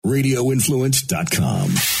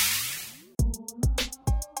RadioInfluence.com.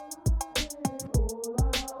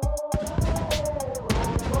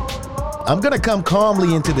 I'm going to come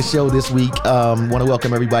calmly into the show this week. Want to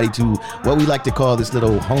welcome everybody to what we like to call this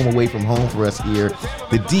little home away from home for us here.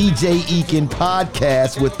 The DJ Eakin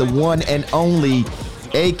podcast with the one and only,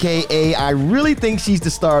 AKA, I really think she's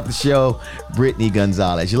the star of the show, Brittany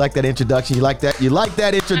Gonzalez. You like that introduction? You like that? You like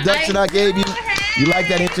that introduction I gave you? You like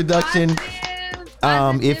that introduction?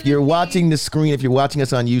 If you're watching the screen, if you're watching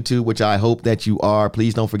us on YouTube, which I hope that you are,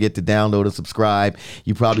 please don't forget to download and subscribe.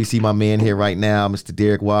 You probably see my man here right now, Mr.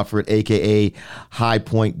 Derek Wofford, aka High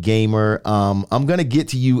Point Gamer. I'm going to get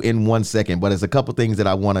to you in 1 second, but there's a couple things that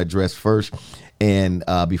I want to address first. And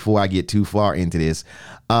before I get too far into this,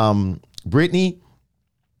 Brittany,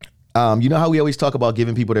 you know how we always talk about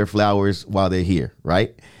giving people their flowers while they're here,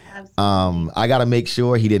 right? I got to make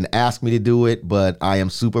sure he didn't ask me to do it, but I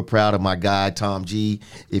am super proud of my guy, Tom G.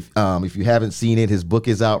 If you haven't seen it, his book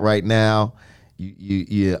is out right now.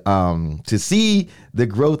 To see the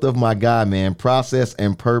growth of my guy, man, Process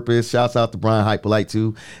and Purpose. Shouts out to Brian Hypolite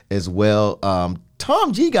too, as well.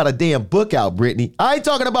 Tom G got a damn book out, Brittany. I ain't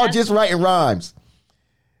talking about just writing rhymes.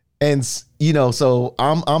 And so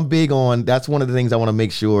I'm big on. That's one of the things I want to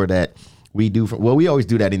make sure that we do. We always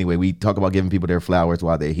do that anyway. We talk about giving people their flowers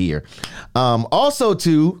while they're here. Also,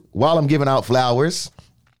 too, while I'm giving out flowers,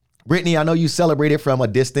 Brittany, I know you celebrated from a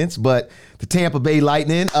distance, but the Tampa Bay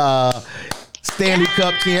Lightning, Stanley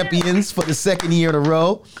Cup champions for the second year in a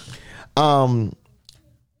row.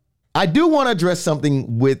 I do want to address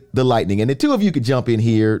something with the Lightning, and the two of you could jump in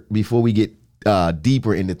here before we get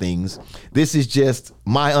deeper into things. This is just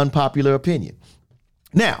my unpopular opinion.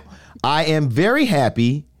 Now, I am very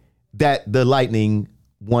happy that the Lightning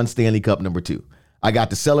won Stanley Cup #2. I got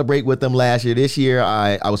to celebrate with them last year. This year,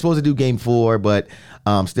 I was supposed to do Game 4, but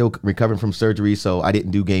still recovering from surgery, so I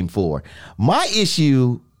didn't do Game 4. My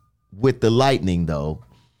issue with the Lightning, though,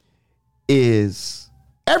 is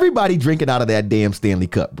everybody drinking out of that damn Stanley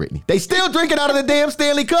Cup, Brittany. They still drinking out of the damn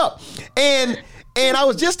Stanley Cup. And I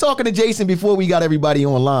was just talking to Jason before we got everybody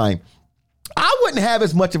online. I wouldn't have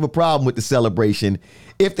as much of a problem with the celebration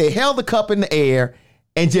if they held the cup in the air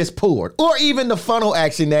and just poured, or even the funnel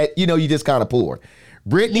action that, you just kind of poured.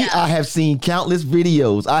 Brittany, yeah. I have seen countless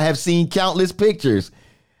videos. I have seen countless pictures.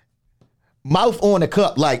 Mouth on the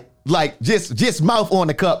cup, like just mouth on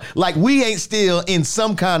the cup. Like we ain't still in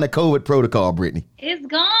some kind of COVID protocol, Brittany. It's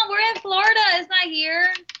gone. We're in Florida. It's not here.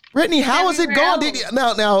 Brittany, how is it gone?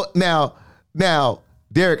 Now,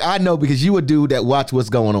 Derek, I know because you a dude that watch what's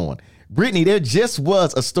going on. Brittany, there just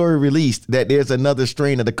was a story released that there's another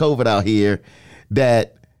strain of the COVID out here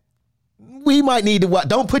that we might need to watch.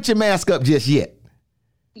 Don't put your mask up just yet.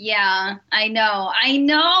 Yeah, I know.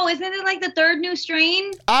 Isn't it like the third new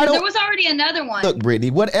strain? There was already another one. Look,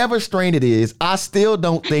 Brittany, whatever strain it is, I still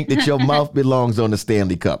don't think that your mouth belongs on the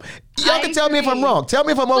Stanley Cup. Y'all can tell me if I'm wrong. Tell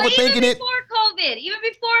me if I'm overthinking it. Even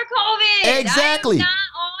before COVID. Exactly. I am not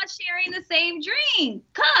all sharing the same drink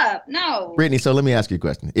cup. No. Brittany, so let me ask you a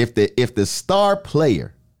question. If the star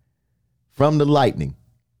player from the Lightning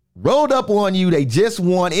rolled up on you, they just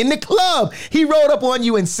won in the club. He rolled up on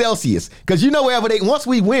you in Celsius. Because wherever once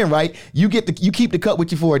we win, right, you keep the cup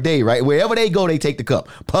with you for a day, right? Wherever they go, they take the cup.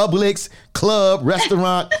 Publix, club,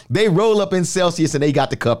 restaurant, they roll up in Celsius and they got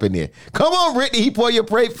the cup in there. Come on, Brittany, he pour your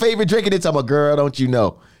favorite drink and it's I'm a girl, don't you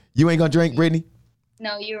know? You ain't gonna drink, Brittany?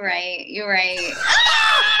 No, you're right.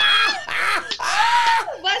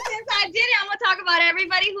 But since I did it, I'm gonna talk about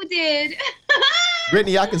everybody who did.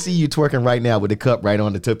 Brittany, I can see you twerking right now with the cup right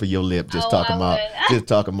on the tip of your lip, just talking about,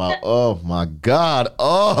 oh my God.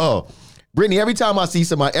 Oh, Brittany, every time I see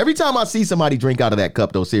somebody drink out of that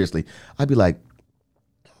cup, though, seriously, I'd be like,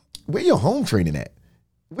 where your home training at?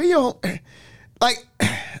 Where your home? Like,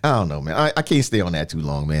 I don't know, man. I can't stay on that too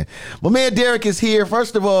long, man. My man Derek is here.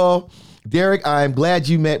 First of all, Derek, I'm glad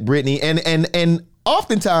you met Brittany. And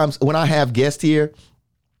oftentimes when I have guests here,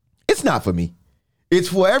 it's not for me. It's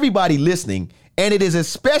for everybody listening. And it is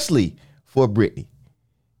especially for Brittany.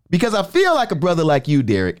 Because I feel like a brother like you,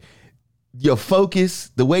 Derek, your focus,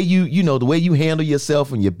 the way the way you handle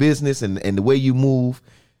yourself and your business and the way you move,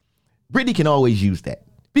 Brittany can always use that.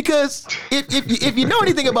 Because if you know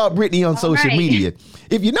anything about Brittany on social media,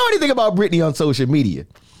 it's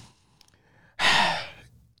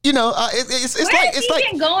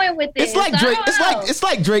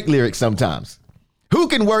like Drake lyrics sometimes. Who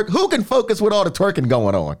can focus with all the twerking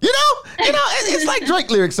going on? It's like Drake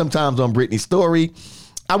lyrics sometimes on Brittany's story.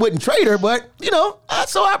 I wouldn't trade her, but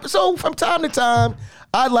so from time to time,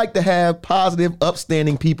 I'd like to have positive,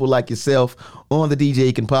 upstanding people like yourself on the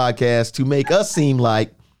DJ Eakin podcast to make us seem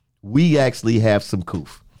like we actually have some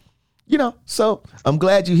coof. So I'm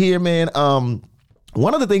glad you're here, man.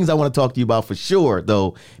 One of the things I want to talk to you about for sure,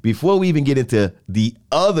 though, before we even get into the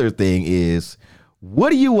other thing is,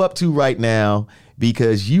 what are you up to right now?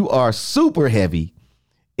 Because you are super heavy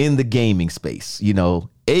in the gaming space,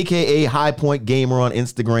 AKA High Point Gamer on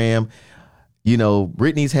Instagram.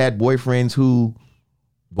 Brittany's had boyfriends who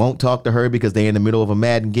won't talk to her because they're in the middle of a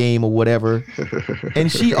Madden game or whatever. And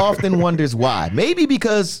she often wonders why. Maybe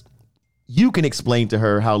because you can explain to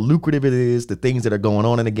her how lucrative it is, the things that are going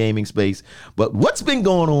on in the gaming space. But what's been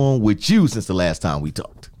going on with you since the last time we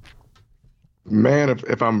talked? Man,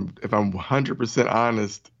 if I'm 100%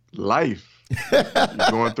 honest, life. You're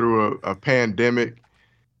going through a pandemic.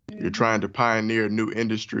 You're trying to pioneer a new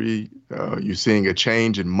industry. You're seeing a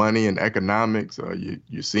change in money and economics.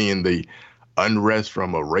 You're seeing the unrest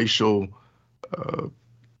from a racial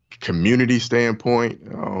community standpoint.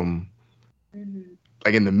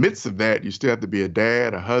 Like in the midst of that, you still have to be a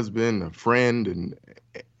dad, a husband, a friend,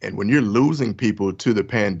 and when you're losing people to the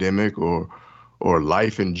pandemic or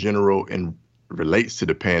life in general and relates to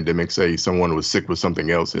the pandemic, say someone was sick with something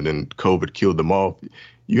else and then COVID killed them off,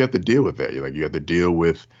 you have to deal with that. You have to deal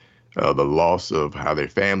with the loss of how their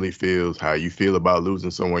family feels, how you feel about losing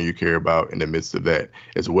someone you care about in the midst of that,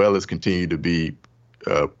 as well as continue to be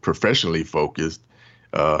professionally focused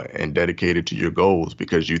and dedicated to your goals,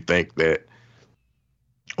 because you think that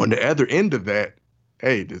on the other end of that,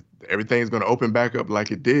 hey, everything's going to open back up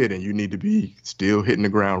like it did, and you need to be still hitting the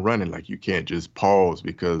ground running. Like, you can't just pause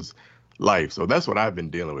because life. So that's what I've been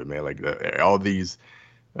dealing with, man. Like all these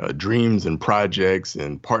dreams and projects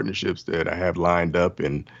and partnerships that I have lined up,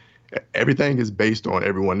 and everything is based on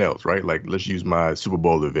everyone else, right? Like, let's use my Super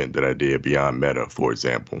Bowl event that I did, Beyond Meta, for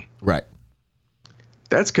example. Right.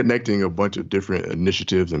 That's connecting a bunch of different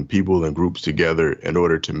initiatives and people and groups together in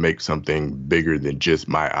order to make something bigger than just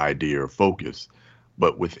my idea or focus.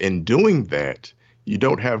 But within doing that, you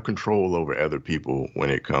don't have control over other people when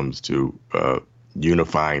it comes to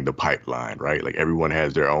unifying the pipeline, right? Like, everyone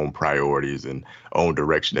has their own priorities and own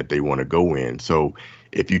direction that they want to go in. So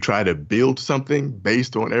if you try to build something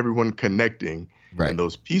based on everyone connecting, right, and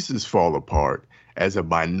those pieces fall apart, as a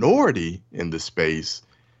minority in the space,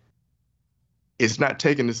 it's not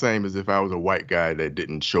taken the same as if I was a white guy that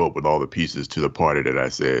didn't show up with all the pieces to the party that I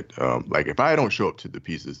said. Like, if I don't show up to the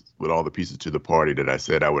pieces with all the pieces to the party that I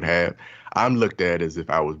said I would have, I'm looked at as if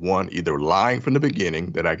I was, one, either lying from the beginning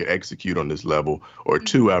that I could execute on this level, or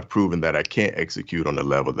two, I've proven that I can't execute on the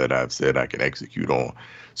level that I've said I can execute on.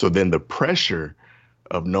 So then the pressure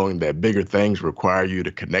of knowing that bigger things require you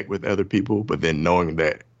to connect with other people, but then knowing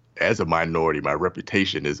that as a minority, my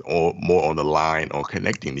reputation is more on the line on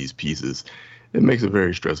connecting these pieces, it makes a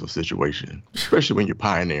very stressful situation, especially when you're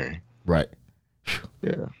pioneering. Right.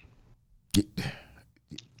 Yeah.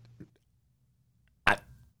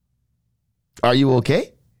 Are you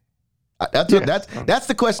okay? That's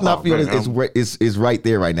the question I feel is right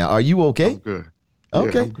there right now. Are you okay? I'm good.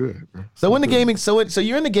 Okay. Yeah, I'm good, bro. So in the gaming, so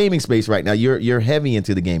you're in the gaming space right now. You're heavy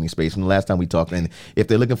into the gaming space from the last time we talked. And if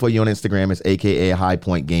they're looking for you on Instagram, it's AKA High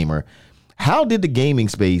Point Gamer. How did the gaming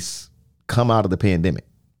space come out of the pandemic?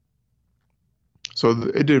 So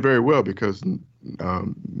it did very well because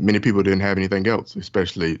many people didn't have anything else,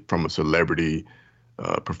 especially from a celebrity,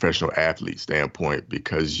 professional athlete standpoint,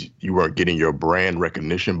 because you weren't getting your brand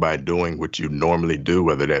recognition by doing what you normally do,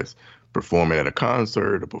 whether that's performing at a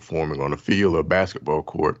concert or performing on a field or a basketball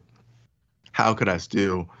court. How could I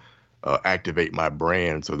still activate my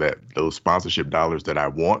brand so that those sponsorship dollars that I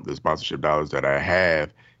want, the sponsorship dollars that I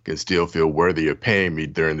have, can still feel worthy of paying me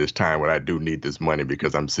during this time when I do need this money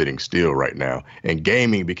because I'm sitting still right now? And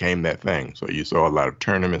gaming became that thing. So you saw a lot of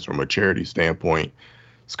tournaments from a charity standpoint,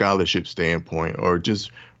 scholarship standpoint, or just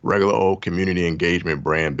regular old community engagement,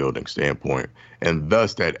 brand building standpoint. And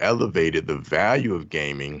thus that elevated the value of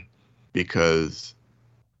gaming, because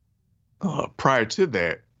prior to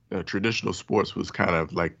that, traditional sports was kind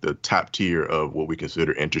of like the top tier of what we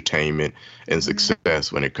consider entertainment and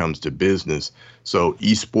success when it comes to business. So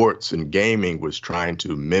esports and gaming was trying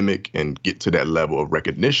to mimic and get to that level of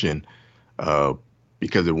recognition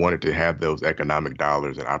because it wanted to have those economic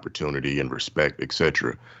dollars and opportunity and respect, et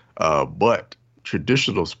cetera. But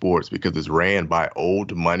traditional sports, because it's ran by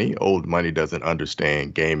old money doesn't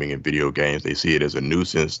understand gaming and video games. They see it as a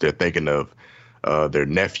nuisance. They're thinking of their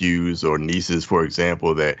nephews or nieces, for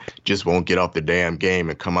example, that just won't get off the damn game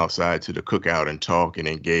and come outside to the cookout and talk and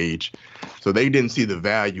engage. So they didn't see the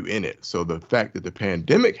value in it. So the fact that the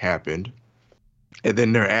pandemic happened, and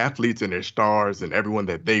then their athletes and their stars and everyone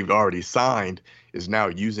that they've already signed is now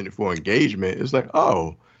using it for engagement, it's like,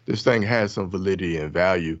 oh, this thing has some validity and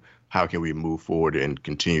value. how can we move forward and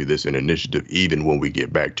continue this initiative even when we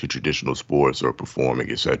get back to traditional sports or performing,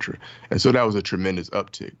 et cetera. And so that was a tremendous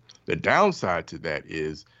uptick. The downside to that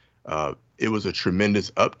is it was a tremendous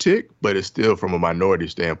uptick, but it's still, from a minority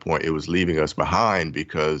standpoint, it was leaving us behind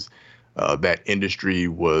because that industry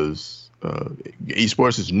was,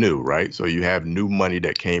 esports is new, right? So you have new money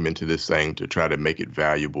that came into this thing to try to make it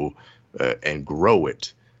valuable and grow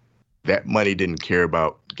it. That money didn't care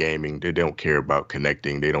about gaming. They don't care about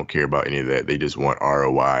connecting. They don't care about any of that. They just want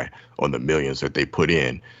ROI on the millions that they put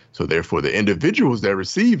in. So therefore, the individuals that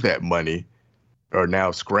receive that money are now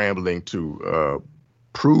scrambling to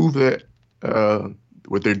prove that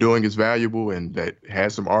what they're doing is valuable and that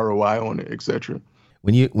has some ROI on it, et cetera.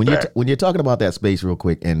 When you're talking about that space real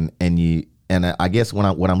quick, and I guess what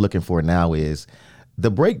I'm looking for now is the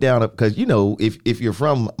breakdown of, because if you're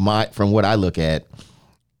from what I look at,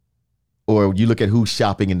 or you look at who's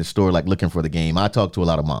shopping in the store, like looking for the game. I talk to a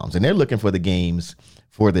lot of moms, and they're looking for the games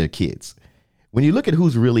for their kids. When you look at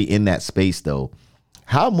who's really in that space, though,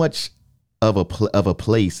 how much of a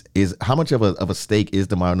place is, how much of a stake is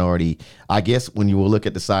the minority? I guess when you will look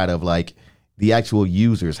at the side of like the actual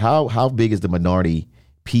users, how big is the minority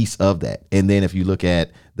piece of that? And then if you look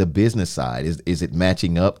at the business side, is it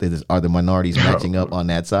matching up? Are the minorities matching up on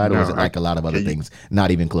that side, or is it like a lot of other things,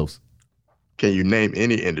 not even close? Can you name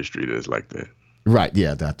any industry that's like that? Right.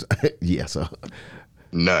 Yeah. Yeah. So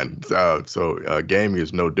none. So gaming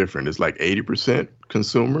is no different. It's like 80%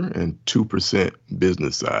 consumer and 2%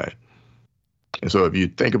 business side. And so if you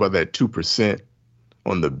think about that 2%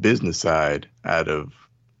 on the business side, out of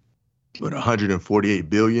 148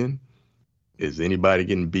 billion, is anybody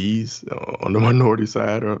getting B's on the minority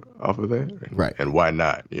side or off of that? Right. And why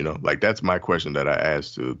not? Like that's my question that I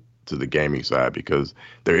asked to the gaming side, because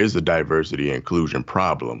there is a diversity and inclusion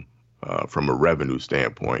problem from a revenue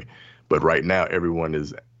standpoint. But right now, everyone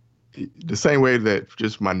is the same way that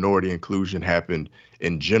just minority inclusion happened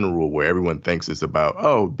in general, where everyone thinks it's about,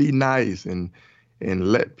 oh, be nice and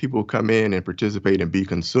let people come in and participate and be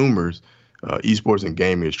consumers. Esports and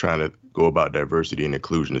gaming is trying to go about diversity and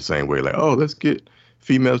inclusion the same way, like, oh, let's get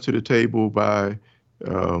females to the table by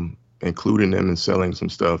including them and selling some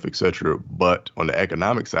stuff, et cetera. But on the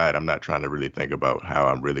economic side, I'm not trying to really think about how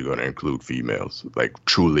I'm really going to include females, like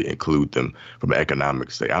truly include them from an economic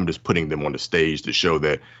state. I'm just putting them on the stage to show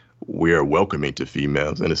that we are welcoming to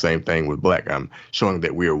females. And the same thing with Black. I'm showing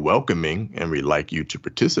that we are welcoming and we'd like you to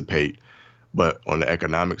participate. But on the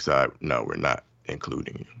economic side, no, we're not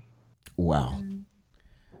including you. Wow.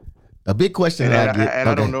 A big question.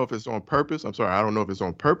 I don't know if it's on purpose. I'm sorry. I don't know if it's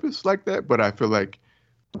on purpose like that, but I feel like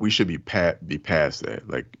we should be past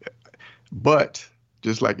that. But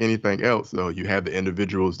just like anything else, though, you have the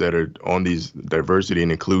individuals that are on these diversity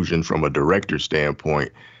and inclusion from a director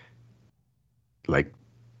standpoint. Like,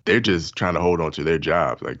 they're just trying to hold on to their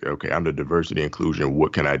jobs. Like, okay, I'm the diversity inclusion.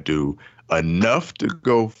 What can I do enough to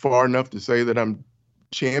go far enough to say that I'm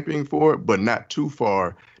championing for it, but not too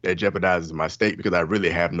far that jeopardizes my stake, because I really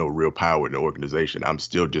have no real power in the organization. I'm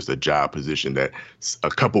still just a job position that a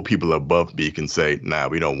couple people above me can say, nah,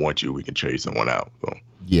 we don't want you. We can trade someone out. So.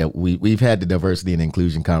 Yeah, we've had the diversity and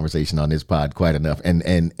inclusion conversation on this pod quite enough,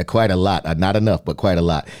 and quite a lot, not enough, but quite a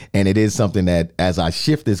lot. And it is something that, as I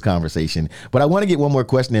shift this conversation, but I want to get one more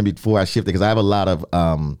question in before I shift it, because I have a lot of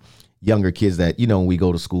younger kids that, when we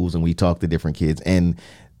go to schools and we talk to different kids, and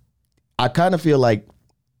I kind of feel like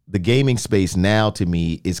the gaming space now, to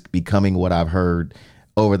me, is becoming what I've heard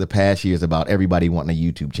over the past years about everybody wanting a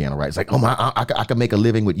YouTube channel, right? It's like, oh my, I can make a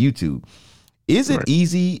living with YouTube. Is it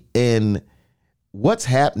easy? And what's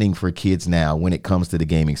happening for kids now when it comes to the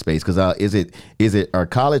gaming space? Because are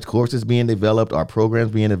college courses being developed? Are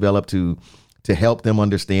programs being developed to help them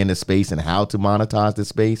understand the space and how to monetize the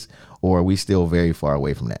space? Or are we still very far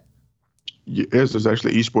away from that? Yes, there's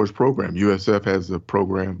actually an esports program. USF has a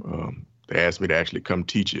program. They asked me to actually come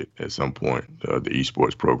teach it at some point, the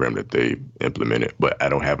esports program that they implemented, but I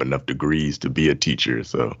don't have enough degrees to be a teacher.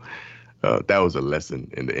 So that was a lesson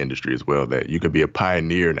in the industry as well, that you could be a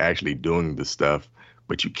pioneer in actually doing the stuff,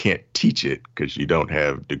 but you can't teach it because you don't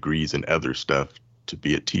have degrees in other stuff to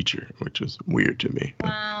be a teacher, which is weird to me.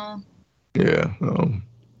 Wow. Yeah.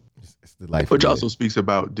 It's the life, which also speaks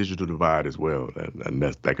about digital divide as well. And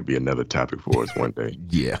that could be another topic for us one day.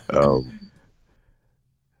 Yeah.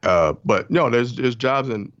 But no, there's jobs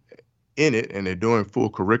in it, and they're doing full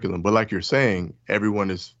curriculum. But like you're saying, a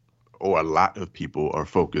lot of people are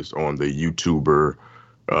focused on the YouTuber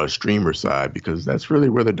streamer side, because that's really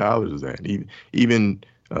where the dollars is at. Even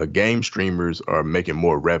game streamers are making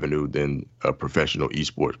more revenue than a professional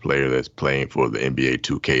esports player that's playing for the NBA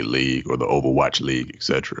 2K League or the Overwatch League,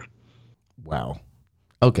 etc. Wow.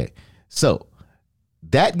 Okay, so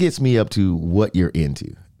that gets me up to what you're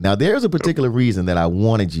into. Now, there's a particular reason that I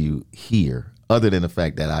wanted you here, other than the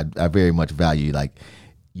fact that I very much value, like,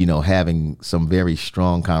 you know, having some very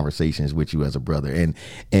strong conversations with you as a brother.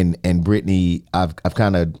 And Brittany, I've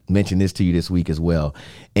kind of mentioned this to you this week as well.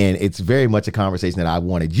 And it's very much a conversation that I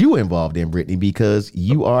wanted you involved in, Brittany, because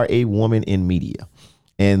you are a woman in media.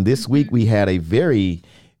 And this week we had a very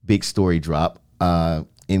big story drop,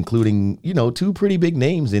 including, you know, two pretty big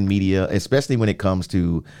names in media, especially when it comes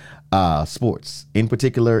to sports, in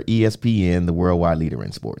particular, ESPN, the worldwide leader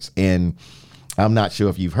in sports. And I'm not sure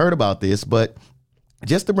if you've heard about this, but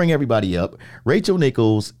just to bring everybody up, Rachel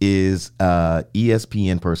Nichols is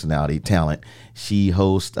ESPN personality, talent. She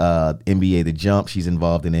hosts NBA The Jump. She's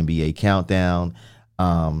involved in NBA Countdown.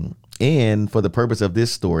 And for the purpose of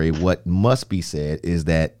this story, what must be said is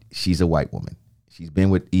that she's a white woman. She's been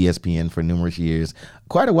with ESPN for numerous years,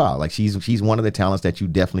 quite a while. Like she's one of the talents that you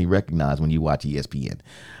definitely recognize when you watch ESPN.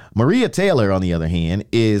 Maria Taylor, on the other hand,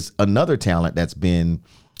 is another talent that's been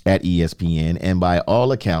at ESPN, and by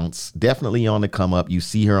all accounts, definitely on the come up. You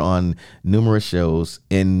see her on numerous shows.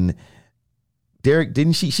 And Derek,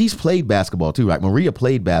 didn't she's played basketball too, right? Maria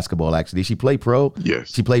played basketball, actually. Did she play pro?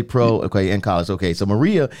 Yes. She played pro, okay, in college. Okay, so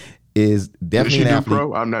Maria is definitely did she an do athlete.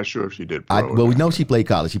 Pro? I'm not sure if she did pro. Well, we know she played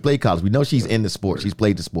college. She played college. We know she's in the sport. She's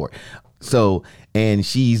played the sport. So, and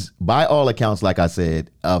she's, by all accounts, like I said,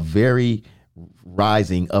 a very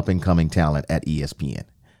rising, up and coming talent at ESPN.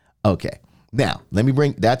 Okay. Now, let me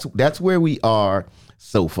bring, that's where we are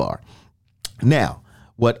so far. Now,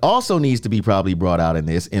 what also needs to be probably brought out in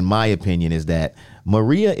this, in my opinion, is that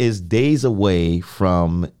Maria is days away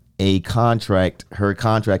from her contract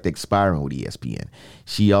expiring with ESPN.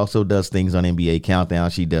 She also does things on NBA Countdown.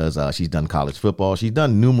 She's done college football. She's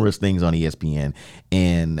done numerous things on ESPN,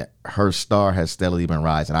 and her star has steadily been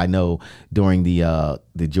rising. I know during the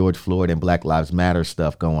George Floyd and Black Lives Matter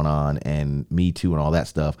stuff going on, and Me Too and all that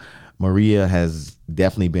stuff, Maria has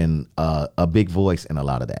definitely been a big voice in a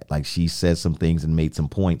lot of that. Like, she says some things and made some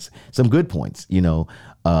points, some good points, you know,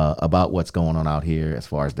 about what's going on out here as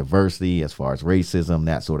far as diversity, as far as racism,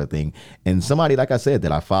 that sort of thing. And somebody, like I said,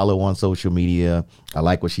 that I follow on social media. I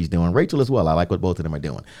like what she's doing. Rachel as well. I like what both of them are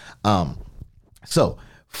doing. So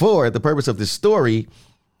for the purpose of this story,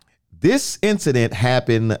 this incident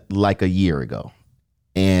happened like a year ago,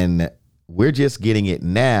 and we're just getting it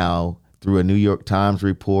now through a New York Times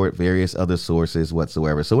report, various other sources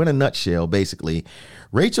whatsoever. So in a nutshell, basically,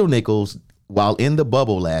 Rachel Nichols, while in the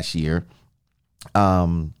bubble last year,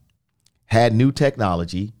 had new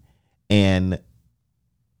technology and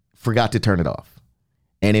forgot to turn it off.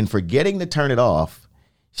 And in forgetting to turn it off,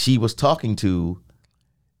 she was talking to,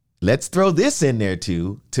 let's throw this in there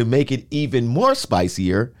too, to make it even more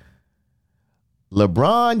spicier,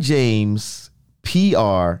 LeBron James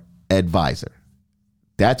PR advisor.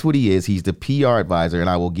 That's what he is. He's the PR advisor, and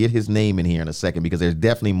I will get his name in here in a second because there's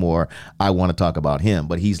definitely more I want to talk about him,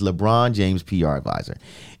 but he's LeBron James' PR advisor.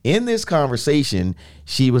 In this conversation,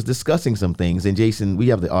 she was discussing some things, and Jason, we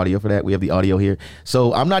have the audio for that. We have the audio here.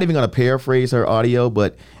 So I'm not even going to paraphrase her audio,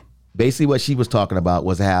 but basically what she was talking about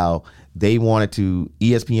was how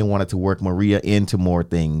ESPN wanted to work Maria into more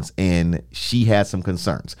things, and she had some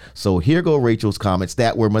concerns. So here go Rachel's comments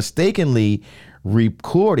that were mistakenly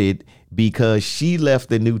recorded because she left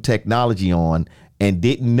the new technology on and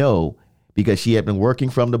didn't know, because she had been working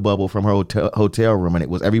from the bubble from her hotel room,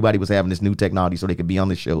 and everybody was having this new technology so they could be on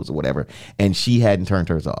the shows or whatever, and she hadn't turned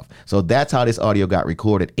hers off. So that's how this audio got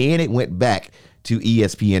recorded, and it went back to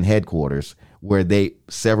ESPN headquarters where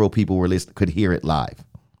several people could hear it live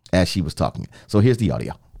as she was talking. So here's the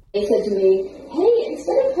audio. They said to me, hey,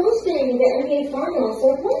 instead of hosting the NBA Finals,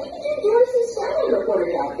 why don't you do Doris Simon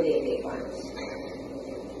reported out for the NBA Finals?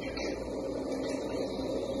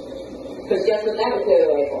 Because guess what that would clear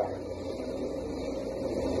the way for?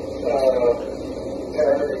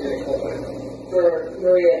 For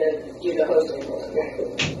Maria to do the hosting for us.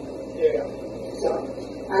 Yeah. So,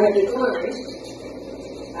 I have declined.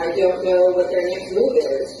 I don't know what their next move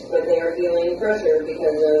is, but they are feeling pressure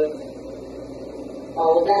because of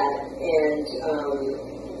all of that. And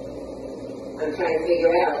I'm trying to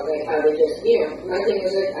figure out how to just, my thing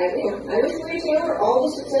is that I wish Maria Taylor all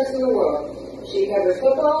the success in the world. She covers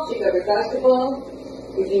football, she covers basketball.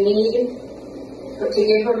 If you need to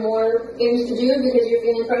give her more things to do because you're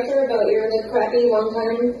feeling pressure about your crappy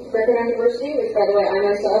long-time record on diversity, which, by the way, I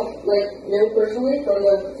myself know personally from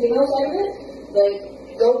the female side of it,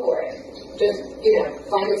 go for it. Just,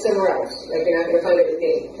 find it somewhere else. You're not going to find it with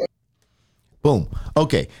me. Boom.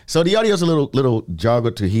 Okay. So the audio's a little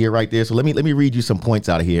jargled to hear right there. So let me read you some points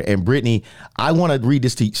out of here. And Brittany, I want to read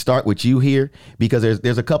this to start with you here because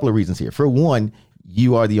there's a couple of reasons here. For one,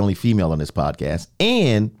 you are the only female on this podcast,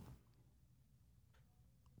 and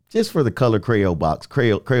just for the color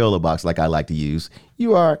Crayola box, like I like to use,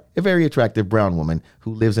 you are a very attractive brown woman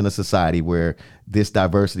who lives in a society where this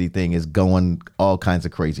diversity thing is going all kinds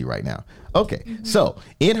of crazy right now. Okay, so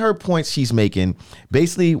in her points she's making,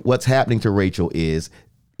 basically what's happening to Rachel is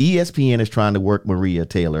ESPN is trying to work Maria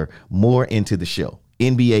Taylor more into the show,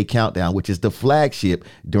 NBA Countdown, which is the flagship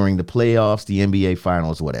during the playoffs, the NBA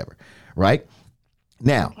Finals, whatever, right?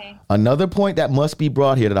 Now, another point that must be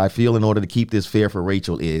brought here that I feel in order to keep this fair for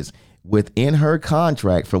Rachel is within her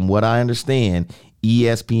contract, from what I understand,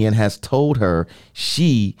 ESPN has told her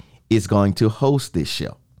she is going to host this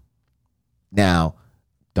show. Now,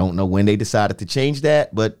 don't know when they decided to change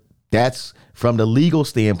that, but that's from the legal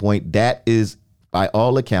standpoint, that is, by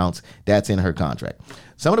all accounts, that's in her contract.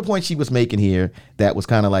 Some of the points she was making here that was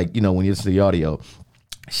kind of like, when you listen to the audio,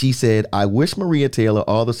 she said, I wish Maria Taylor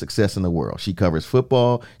all the success in the world. She covers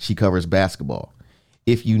football. She covers basketball.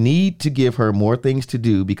 If you need to give her more things to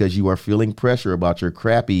do because you are feeling pressure about your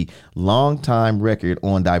crappy long-time record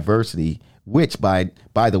on diversity, which, by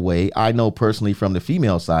the way, I know personally from the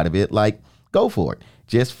female side of it, like, go for it.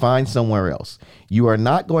 Just find somewhere else. You are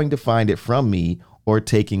not going to find it from me or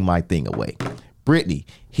taking my thing away. Brittany,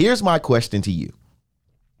 here's my question to you.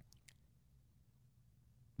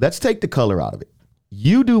 Let's take the color out of it.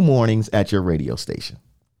 You do mornings at your radio station.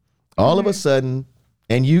 All of a sudden,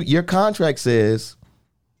 and your contract says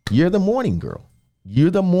you're the morning girl. You're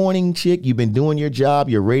the morning chick. You've been doing your job.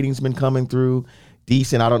 Your ratings been coming through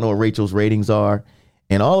decent. I don't know what Rachel's ratings are.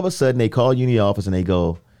 And all of a sudden they call you in the office and they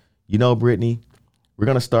go, Brittany, we're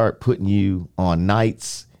going to start putting you on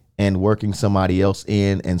nights and working somebody else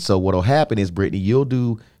in. And so what'll happen is, Brittany, you'll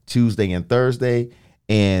do Tuesday and Thursday,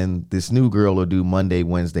 and this new girl will do Monday,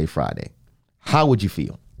 Wednesday, Friday. How would you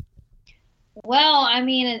feel? Well, I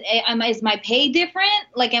mean, is my pay different?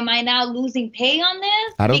 Like, am I now losing pay on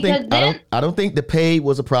this? I don't think the pay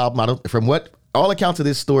was a problem. From what all accounts of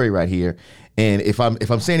this story right here. And if I'm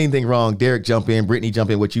saying anything wrong, Derek, jump in, Brittany,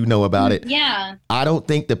 jump in, what you know about it. Yeah. I don't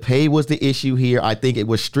think the pay was the issue here. I think it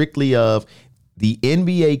was strictly of the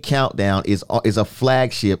NBA Countdown is a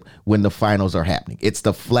flagship when the finals are happening. It's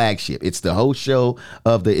the flagship. It's the whole show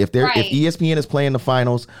of if ESPN is playing the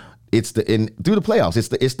finals. It's through the playoffs.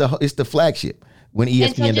 It's the flagship when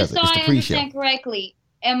ESPN does it. It's the pre-show. Understand correctly,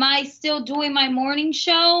 am I still doing my morning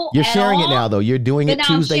show? You're sharing it now, though. You're doing it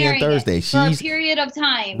Tuesday and Thursday. For a period of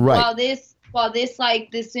time, while this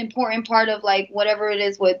important part of like whatever it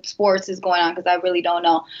is with sports is going on, because I really don't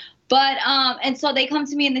know. But and so they come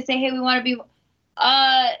to me and they say, hey, we want to be.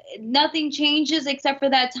 Nothing changes except for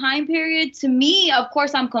that time period. To me, of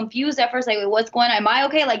course, I'm confused at first. Like, wait, what's going on? Am I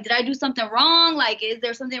okay? Like, did I do something wrong? Like, is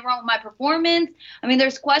there something wrong with my performance? I mean,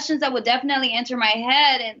 there's questions that would definitely enter my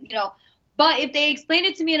head, and but if they explain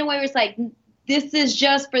it to me in a way where it's like, this is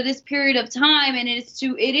just for this period of time, and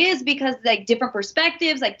it is because like different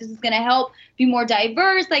perspectives, like this is going to help be more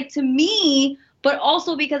diverse, like to me, but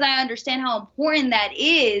also because I understand how important that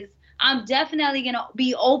is, I'm definitely going to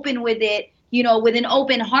be open with it. With an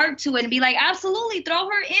open heart to it and be like, absolutely, throw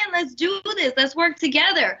her in. Let's do this. Let's work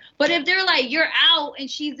together. But if they're like, you're out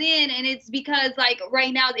and she's in, and it's because like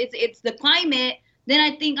right now it's the climate, then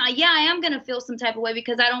I think, I am going to feel some type of way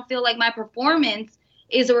because I don't feel like my performance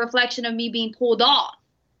is a reflection of me being pulled off,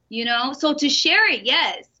 So to share it,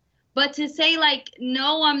 yes. But to say like,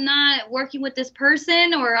 no, I'm not working with this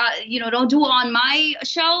person or, don't do it on my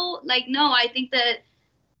show. Like, no, I think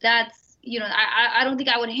that's, I don't think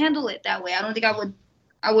I would handle it that way. I don't think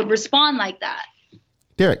I would respond like that.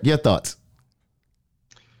 Derek, your thoughts?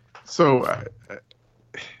 So,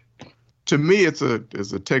 to me, it's a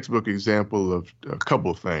textbook example of a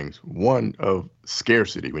couple of things. One, of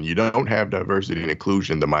scarcity. When you don't have diversity and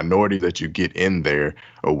inclusion, the minority that you get in there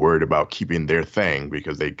are worried about keeping their thing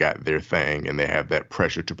because they got their thing, and they have that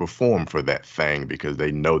pressure to perform for that thing because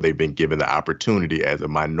they know they've been given the opportunity as a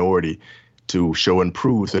minority to show and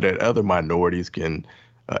prove so that other minorities can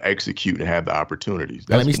execute and have the opportunities.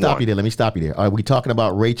 Let me stop you there. Are we talking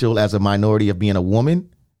about Rachel as a minority of being a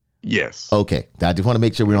woman? Yes. Okay. I just want to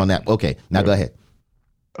make sure we're on that. Okay. Now go ahead.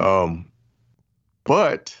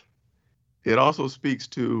 But it also speaks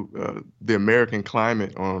to the American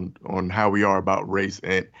climate on how we are about race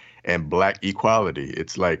and Black equality.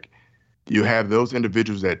 It's like you have those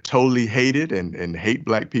individuals that totally hate it and hate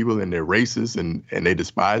Black people and they're racist and they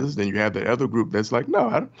despise us. Then you have the other group that's like, no,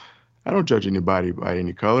 I don't judge anybody by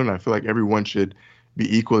any color. And I feel like everyone should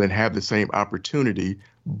be equal and have the same opportunity.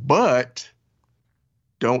 But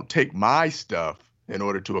don't take my stuff in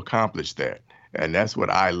order to accomplish that. And that's what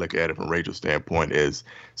I look at it from Rachel's standpoint, is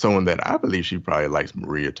someone that I believe she probably likes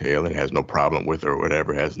Maria Taylor and has no problem with her or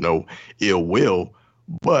whatever, has no ill will.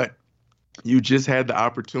 But you just had the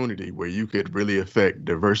opportunity where you could really affect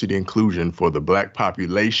diversity inclusion for the Black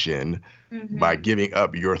population by giving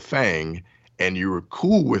up your thing, and you were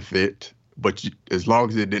cool with it, but as long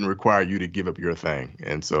as it didn't require you to give up your thing.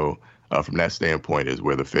 And so from that standpoint is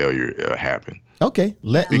where the failure happened. Okay,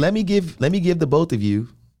 let me give the both of you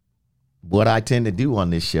what I tend to do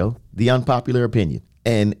on this show, the unpopular opinion.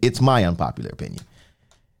 And it's my unpopular opinion.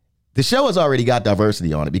 The show has already got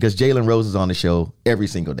diversity on it because Jalen Rose is on the show every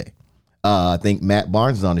single day. I think Matt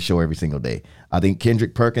Barnes is on the show every single day. I think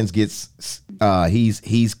Kendrick Perkins gets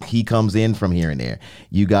he comes in from here and there.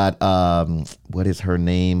 You got what is her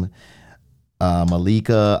name?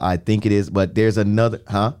 Malika, I think it is, but there's another,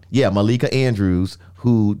 Malika Andrews,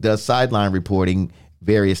 who does sideline reporting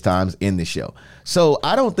various times in the show. So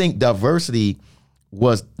I don't think diversity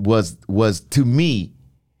was to me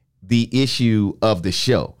the issue of the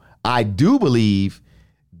show. I do believe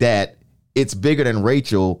that it's bigger than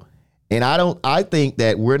Rachel, and I think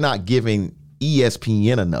that we're not giving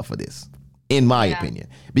ESPN enough of this, in my opinion,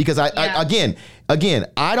 because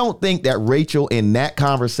I don't think that Rachel in that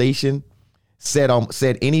conversation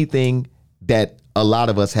said anything that a lot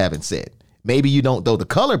of us haven't said. Maybe you don't throw the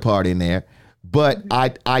color part in there, but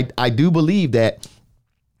I do believe that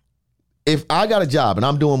if I got a job and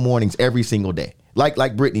I'm doing mornings every single day,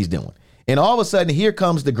 like Brittany's doing, and all of a sudden here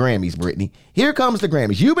comes the Grammys, Brittany. Here comes the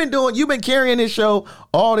Grammys. You've been carrying this show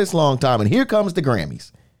all this long time, and here comes the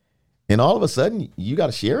Grammys. And all of a sudden you got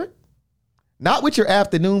to share it? Not with your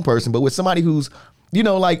afternoon person, but with somebody who's,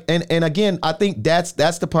 and again, I think that's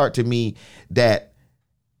the part to me that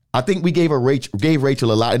I think we gave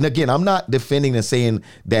Rachel a lot. And again, I'm not defending and saying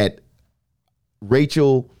that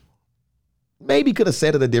Rachel maybe could have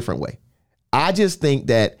said it a different way. I just think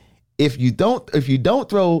that if you don't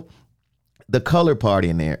throw the color part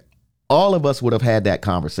in there, all of us would have had that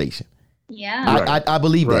conversation. Yeah. I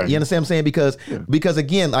believe that. You understand what I'm saying? Because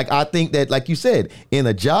again, I think that, like you said, in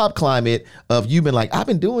a job climate of you've been like, I've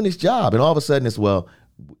been doing this job, and all of a sudden it's, well,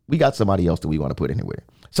 we got somebody else that we want to put in here with her.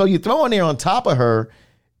 So you throw in there on top of her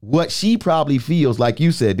what she probably feels, like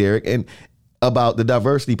you said, Derek, and about the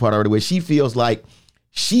diversity part of it, where she feels like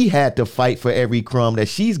she had to fight for every crumb that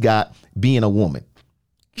she's got being a woman.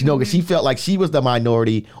 Because she felt like she was the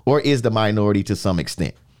minority or is the minority to some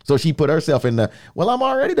extent. So she put herself in I'm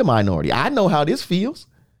already the minority. I know how this feels.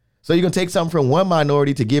 So you're going to take something from one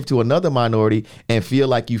minority to give to another minority and feel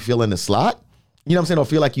like you fill in the slot? You know what I'm saying? Or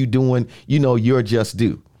feel like you're doing, your just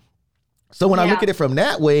due. So when I look at it from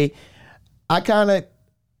that way, I don't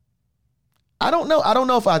know. I don't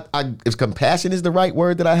know if compassion is the right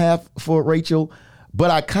word that I have for Rachel, but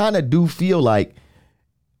I kind of do feel like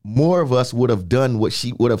more of us would have done what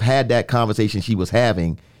she would have had, that conversation she was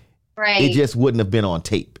having. Right. It just wouldn't have been on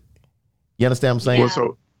tape. You understand what I'm saying?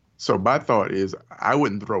 Well, so my thought is I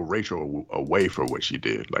wouldn't throw Rachel away for what she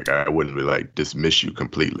did. Like, I wouldn't be dismiss you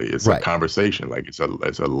completely. It's a conversation. Like, it's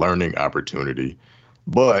a learning opportunity.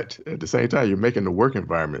 But at the same time, you're making the work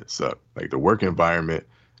environment suck. Like, the work environment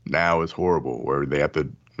now is horrible, where they have to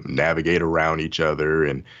navigate around each other,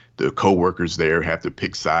 and the coworkers there have to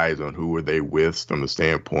pick sides on who are they with, from the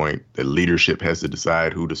standpoint that leadership has to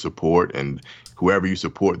decide who to support, and whoever you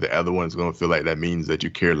support, the other one's going to feel like that means that you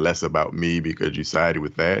care less about me because you sided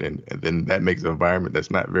with that, and then that makes an environment that's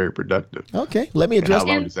not very productive. Okay, let me address. How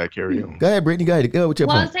long does that carry on? Go ahead, Brittany. Go ahead. Go with your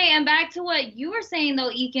point. Well, I'm saying, and back to what you were saying though,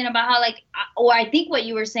 Ekin, about how I think what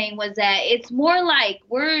you were saying was that it's more like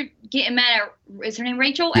we're getting mad at, is her name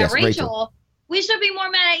Rachel? Yes, at Rachel. We should be more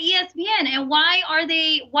mad at ESPN. And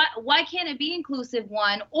why can't it be inclusive,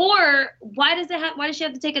 one? Or why does she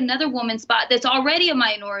have to take another woman's spot that's already a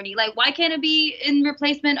minority? Like, why can't it be in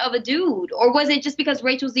replacement of a dude? Or was it just because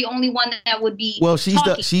Rachel's the only one that would be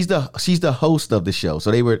she's the host of the show.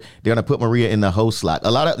 So they're gonna put Maria in the host slot.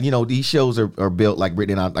 A lot of these shows are built like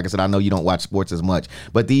Brittany and I, like I said, I know you don't watch sports as much,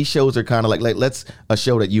 but these shows are kind of like let's a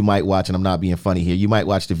show that you might watch, and I'm not being funny here. You might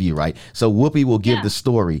watch The View, right? So Whoopi will give the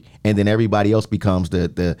story, and then everybody else becomes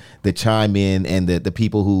the chime in, and the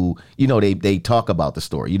people who they talk about the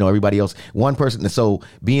story. Everybody else, one person. So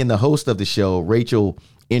being the host of the show, Rachel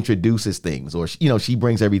introduces things, or she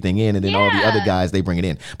brings everything in, and then all the other guys, they bring it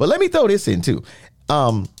in. But let me throw this in too,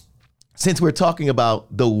 since we're talking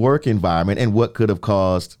about the work environment and what could have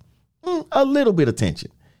caused a little bit of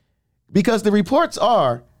tension, because the reports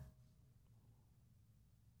are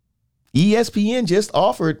ESPN just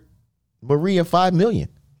offered Maria $5 million.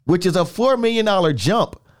 Which is a $4 million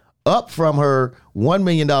jump up from her $1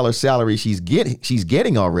 million salary she's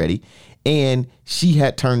getting already, and she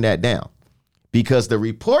had turned that down because the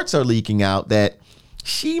reports are leaking out that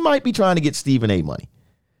she might be trying to get Stephen A money.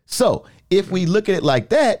 So if we look at it like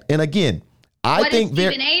that, and again, I think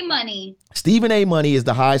Stephen A money? Stephen A money is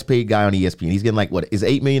the highest paid guy on ESPN. He's getting like, what is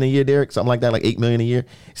 $8 million a year, Derek? Something like that, like $8 million a year.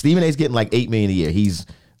 Stephen A's getting like $8 million a year. He's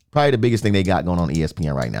probably the biggest thing they got going on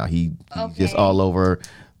ESPN right now. He's just all over.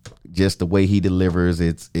 Just the way he delivers,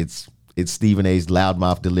 it's Stephen A's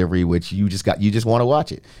loudmouth delivery, which you just want to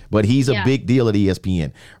watch it. But he's a big deal at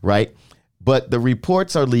ESPN, right? But the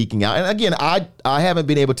reports are leaking out. And again, I haven't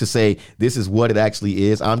been able to say this is what it actually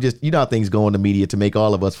is. I'm just, how things go in the media to make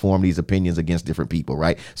all of us form these opinions against different people,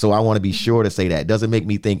 right? So I want to be sure to say that. It doesn't make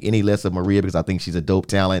me think any less of Maria because I think she's a dope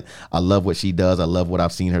talent. I love what she does. I love what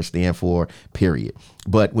I've seen her stand for, period.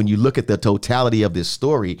 But when you look at the totality of this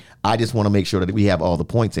story, I just want to make sure that we have all the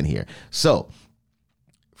points in here. So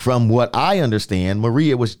from what I understand,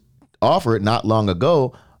 Maria was offered not long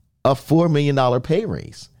ago a $4 million pay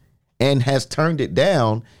raise and has turned it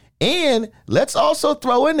down. And let's also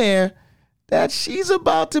throw in there that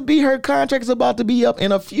her contract is about to be up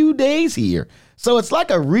in a few days here. So it's like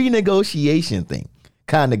a renegotiation thing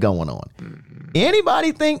kind of going on. Mm-hmm.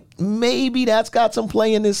 Anybody think maybe that's got some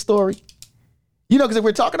play in this story? Because if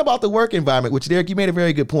we're talking about the work environment, which Derek, you made a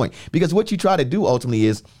very good point, because what you try to do ultimately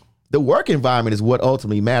is the work environment is what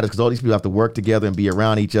ultimately matters because all these people have to work together and be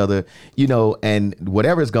around each other, and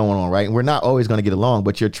whatever's going on, right? And we're not always going to get along,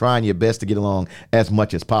 but you're trying your best to get along as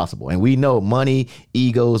much as possible. And we know money,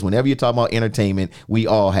 egos, whenever you're talking about entertainment, we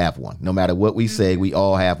all have one. No matter what we say, we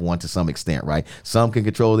all have one to some extent, right? Some can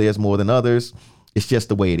control theirs more than others. It's just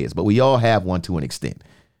the way it is. But we all have one to an extent.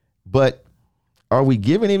 But are we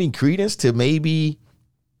giving any credence to maybe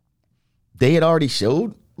they had already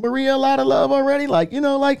showed Maria a lot of love already? Like a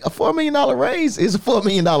 $4 million raise is a $4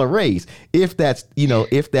 million raise if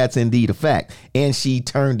that's indeed a fact. And she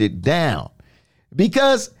turned it down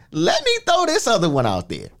because let me throw this other one out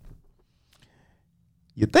there.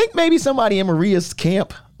 You think maybe somebody in Maria's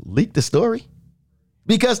camp leaked the story?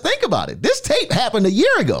 Because think about it. This tape happened a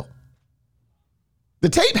year ago. The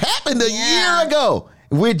tape happened a year ago.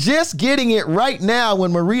 We're just getting it right now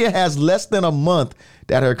when Maria has less than a month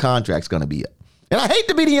that her contract's going to be up. And I hate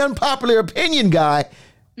to be the unpopular opinion guy,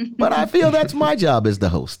 but I feel that's my job as the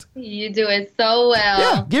host. You do it so well.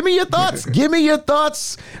 Yeah, give me your thoughts. Give me your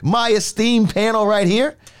thoughts, my esteemed panel right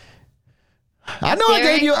here. I know I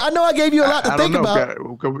gave you a lot to think about.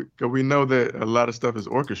 Because we know that a lot of stuff is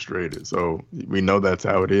orchestrated, so we know that's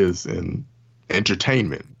how it is in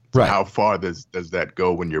entertainment. So right. How far does that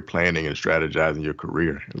go when you're planning and strategizing your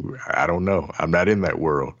career? I don't know. I'm not in that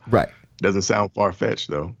world. Right. Doesn't sound far-fetched,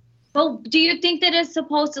 though. Well, do you think that it's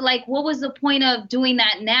supposed to, what was the point of doing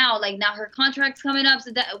that now? Like, now her contract's coming up.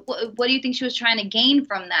 So what do you think she was trying to gain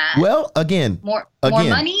from that? Well, again. More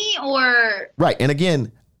money or? Right. And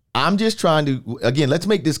again, I'm just trying to, let's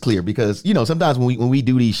make this clear because, sometimes when we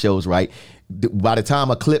do these shows, right, by the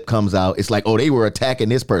time a clip comes out, it's like, oh, they were attacking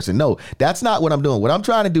this person. No, that's not what I'm doing. What I'm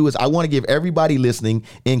trying to do is I want to give everybody listening,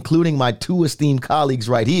 including my two esteemed colleagues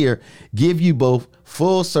right here, give you both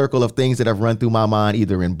full circle of things that have run through my mind,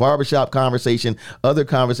 either in barbershop conversation, other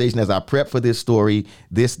conversation as I prep for this story,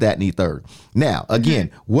 this, that, and the third. Now,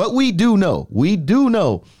 again, what we do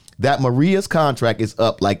know that Maria's contract is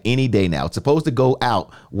up like any day now. It's supposed to go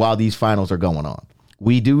out while these finals are going on.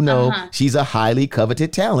 We do know she's a highly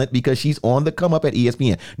coveted talent because she's on the come up at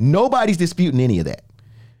ESPN. Nobody's disputing any of that.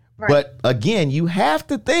 Right. But again, you have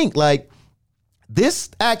to think this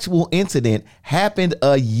actual incident happened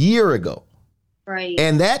a year ago. Right.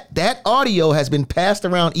 And that audio has been passed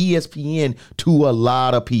around ESPN to a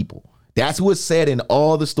lot of people. That's what's said in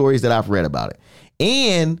all the stories that I've read about it.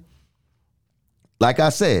 And like I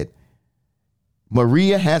said,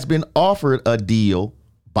 Maria has been offered a deal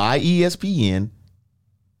by ESPN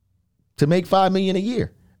to make $5 million a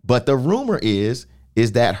year. But the rumor is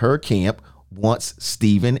that her camp wants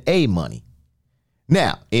Stephen A money.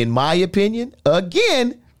 Now, in my opinion,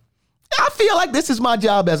 again, I feel like this is my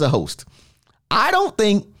job as a host. I don't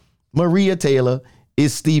think Maria Taylor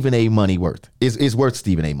is Stephen A money is worth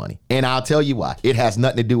Stephen A money. And I'll tell you why. It has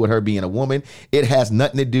nothing to do with her being a woman. It has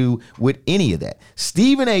nothing to do with any of that.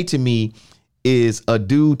 Stephen A to me is a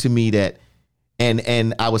dude to me that,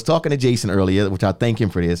 and I was talking to Jason earlier, which I thank him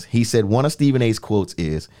for this. He said one of Stephen A's quotes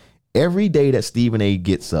is, every day that Stephen A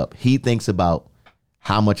gets up, he thinks about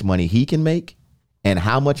how much money he can make and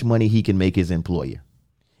how much money he can make his employer.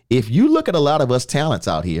 If you look at a lot of us talents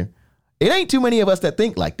out here, it ain't too many of us that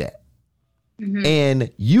think like that. Mm-hmm.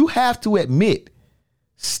 And you have to admit,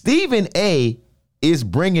 Stephen A is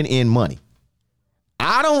bringing in money.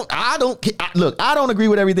 I don't agree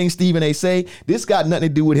with everything Stephen A. say. This got nothing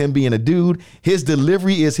to do with him being a dude. His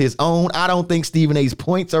delivery is his own. I don't think Stephen A.'s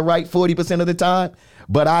points are right 40% of the time.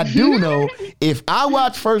 But I do know if I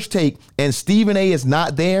watch First Take and Stephen A. is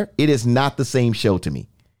not there, it is not the same show to me.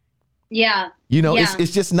 Yeah.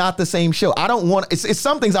 It's just not the same show. I don't want, it's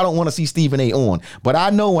some things I don't want to see Stephen A. on. But I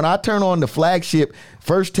know when I turn on the flagship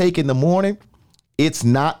First Take in the morning, it's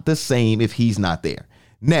not the same if he's not there.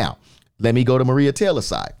 Now, let me go to Maria Taylor's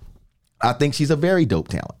side. I think she's a very dope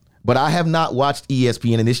talent. But I have not watched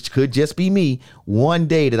ESPN, and this could just be me, one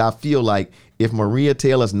day that I feel like if Maria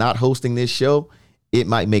Taylor's not hosting this show, it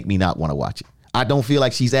might make me not want to watch it. I don't feel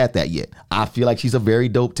like she's at that yet. I feel like she's a very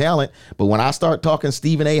dope talent. But when I start talking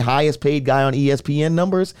Stephen A., highest paid guy on ESPN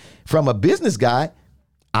numbers from a business guy,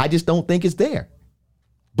 I just don't think it's there.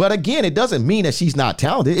 But again, it doesn't mean that she's not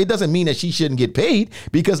talented. It doesn't mean that she shouldn't get paid,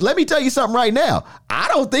 because let me tell you something right now. I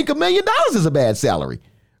don't think $1 million is a bad salary.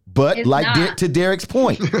 But it's to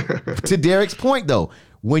Derek's point, though,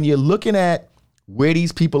 when you're looking at where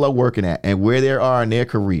these people are working at and where they are in their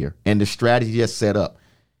career and the strategy that's set up,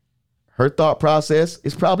 her thought process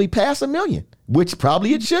is probably past $1 million, which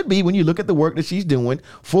probably it should be when you look at the work that she's doing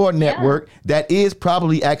for a network that is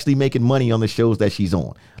probably actually making money on the shows that she's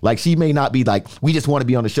on. Like, she may not be like, we just want to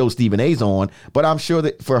be on the show Stephen A's on, but I'm sure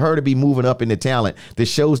that for her to be moving up in the talent, the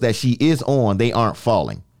shows that she is on, they aren't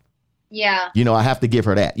falling. Yeah. I have to give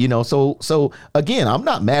her that, so again, I'm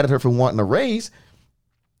not mad at her for wanting a raise,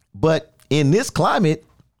 but in this climate,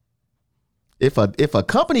 if a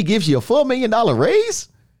company gives you a $4 million raise,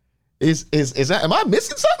 is that, am I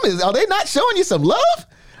missing something? Are they not showing you some love?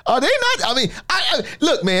 Are they not? I mean, I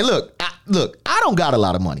don't got a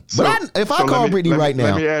lot of money, but if I call Brittany right now,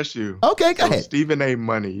 let me ask you. Okay, go ahead. Stephen A.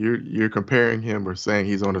 money, you're comparing him or saying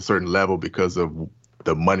he's on a certain level because of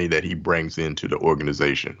the money that he brings into the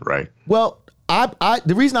organization, right? Well,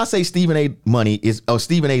 the reason I say Stephen A. money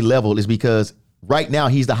Stephen A. level is because right now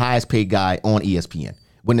he's the highest paid guy on ESPN.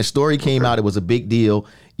 When the story came out, it was a big deal,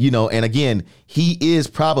 and again, he is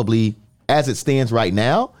probably, as it stands right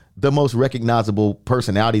now, the most recognizable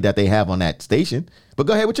personality that they have on that station. But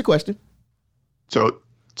go ahead with your question. So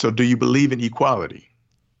do you believe in equality?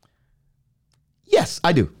 Yes,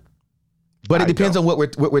 I do. But it depends on what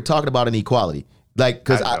we're talking about in equality. Like,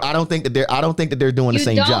 because I don't think that they're doing the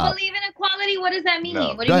same job. You don't believe in equality? What does that mean?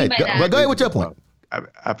 No. What do you mean by that? But go ahead with your point.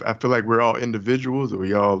 I feel like we're all individuals, and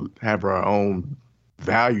we all have our own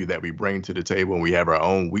value that we bring to the table, and we have our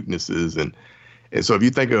own weaknesses. And so if you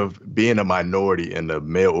think of being a minority in the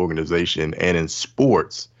male organization and in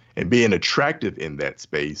sports and being attractive in that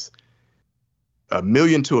space, $1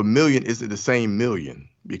 million to $1 million isn't the same million,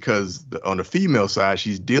 because on the female side,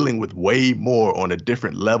 she's dealing with way more on a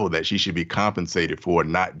different level that she should be compensated for,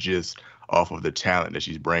 not just off of the talent that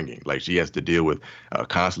she's bringing. Like, she has to deal with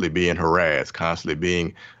constantly being harassed, constantly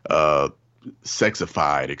being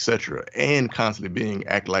sexified, etc., and constantly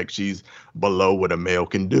act like she's below what a male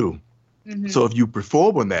can do. Mm-hmm. So if you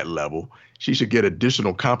perform on that level, she should get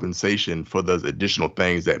additional compensation for those additional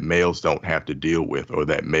things that males don't have to deal with, or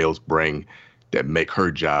that males bring that make her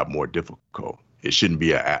job more difficult. It shouldn't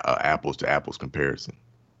be a apples to apples comparison.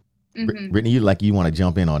 Mm-hmm. Brittany, you want to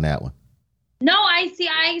jump in on that one? No, I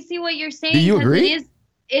see what you're saying. Do you agree?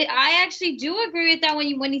 I actually do agree with that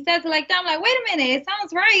when he says it like that. I'm like, wait a minute, it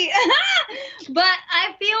sounds right. But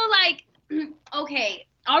I feel like, okay,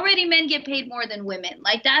 already men get paid more than women.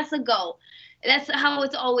 Like, that's a go. That's how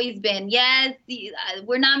it's always been. Yes,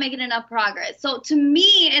 we're not making enough progress. So to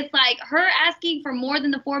me, it's like her asking for more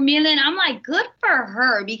than the $4 million. I'm like, good for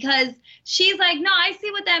her, because she's like, no, I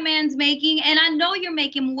see what that man's making, and I know you're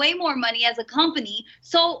making way more money as a company.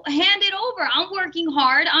 So hand it over. I'm working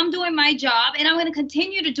hard. I'm doing my job, and I'm going to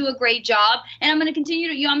continue to do a great job. And I'm going to continue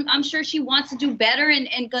to, I'm sure she wants to do better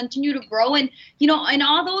and continue to grow, and in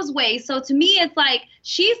all those ways. So to me, it's like,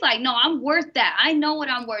 she's like, no, I'm worth that. I know what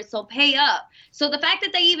I'm worth. So pay up. So the fact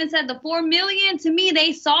that they even said the $4 million, to me,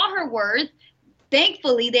 they saw her worth.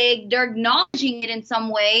 Thankfully, they're acknowledging it in some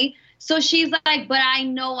way. So she's like, but I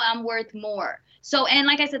know I'm worth more. So, and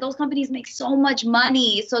like I said, those companies make so much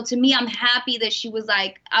money. So to me, I'm happy that she was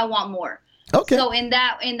like, I want more. Okay. So in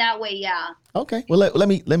that way, yeah. Okay. Well, let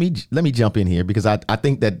me jump in here, because I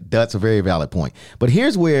think that's a very valid point. But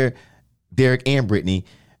here's where Derek and Brittany,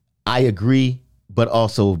 I agree, but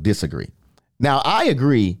also disagree. Now, I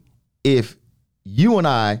agree if you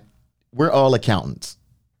and we're all accountants.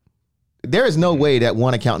 There is no way that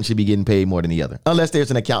one accountant should be getting paid more than the other, unless there's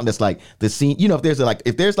an accountant that's like the senior. If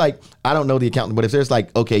there's like, I don't know the accountant, but if there's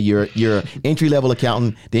like, okay, you're an entry level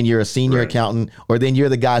accountant, then you're a senior accountant, or then you're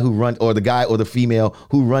the guy who runs, or the guy or the female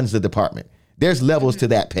who runs the department. There's levels to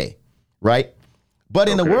that pay, right? But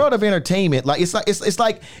in the world of entertainment, like it's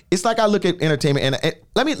like I look at entertainment, and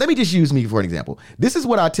let me just use me for an example. This is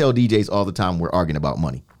what I tell DJs all the time. We're arguing about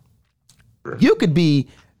money. You could be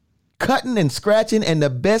cutting and scratching and the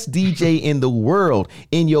best DJ in the world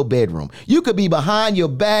in your bedroom. You could be behind your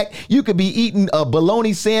back. You could be eating a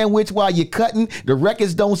bologna sandwich while you're cutting. The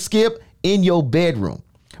records don't skip in your bedroom.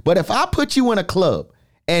 But if I put you in a club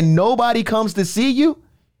and nobody comes to see you,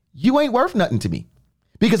 you ain't worth nothing to me.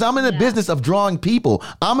 Because I'm in the business of drawing people.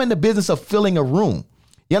 I'm in the business of filling a room.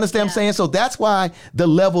 You understand what I'm saying? So that's why the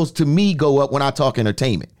levels to me go up when I talk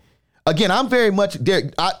entertainment. Again, I'm very much,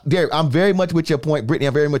 Derek, I'm very much with your point. Brittany,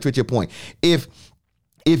 I'm very much with your point. If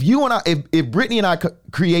you and I, if Brittany and I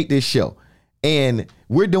create this show and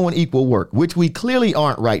we're doing equal work, which we clearly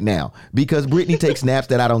aren't right now because Brittany takes naps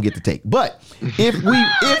that I don't get to take. But if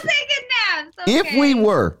let's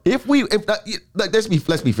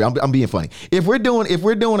be fair. I'm being funny. If we're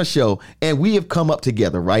doing a show and we have come up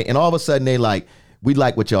together, right? And all of a sudden we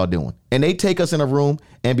like what y'all doing. And they take us in a room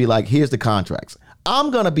and be like, here's the contracts.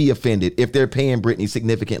 I'm going to be offended if they're paying Brittany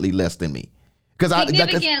significantly less than me.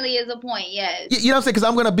 Significantly is a point, yes. You know what I'm saying? Because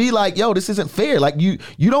I'm going to be like, yo, this isn't fair. Like you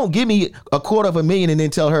don't give me $250,000 and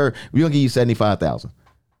then tell her we're going to give you $75,000.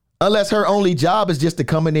 Unless her only job is just to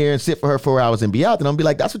come in there and sit for her 4 hours and be out. Then I'm be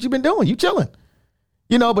like, that's what you've been doing. You chilling.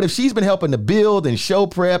 You know, but if she's been helping to build and show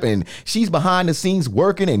prep and she's behind the scenes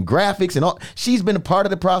working and graphics and all, she's been a part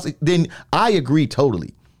of the process, then I agree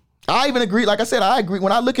totally. I even agree. Like I said, I agree.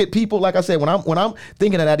 When I look at people, like I said, when I'm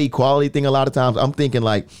thinking of that equality thing, a lot of times I'm thinking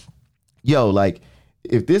like, yo, like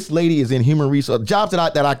if this lady is in human resource jobs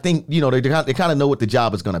that I think, you know, they kind of know what the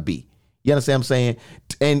job is going to be. You understand what I'm saying?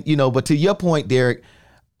 And, you know, but to your point, Derek,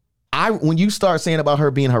 when you start saying about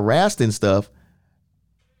her being harassed and stuff,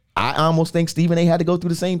 I almost think Stephen A had to go through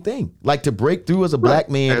the same thing, like to break through as a black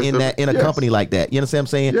man in a company like that. You understand what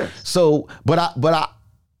I'm saying? Yes. So,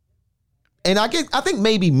 I think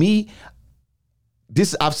maybe me,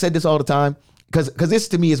 I've said this all the time because this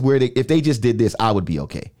to me is where if they just did this, I would be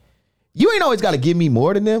okay. You ain't always got to give me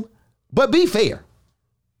more than them, but be fair.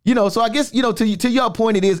 You know, so I guess, you know, to your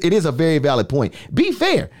point, it is a very valid point. Be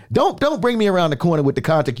fair. Don't bring me around the corner with the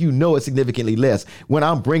contract you know is significantly less when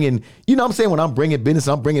I'm bringing, you know what I'm saying, when I'm bringing business,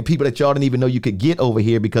 I'm bringing people that y'all didn't even know you could get over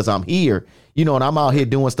here because I'm here, you know, and I'm out here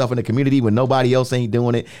doing stuff in the community when nobody else ain't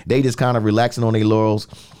doing it. They just kind of relaxing on their laurels.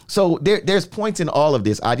 So there's points in all of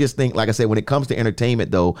this. I just think, like I said, when it comes to entertainment,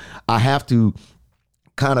 though, I have to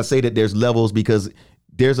kind of say that there's levels because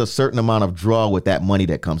there's a certain amount of draw with that money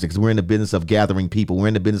that comes in because we're in the business of gathering people. We're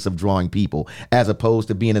in the business of drawing people as opposed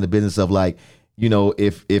to being in the business of like, you know,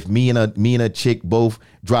 if me and a chick both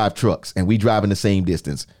drive trucks and we drive in the same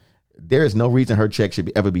distance, there is no reason her check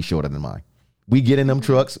should ever be shorter than mine. We get in them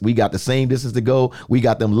trucks. We got the same distance to go. We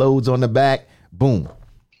got them loads on the back. Boom.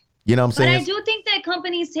 You know what I'm saying? But I do think that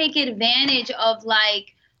companies take advantage of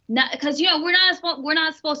like, because, you know, we're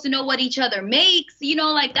not supposed to know what each other makes, you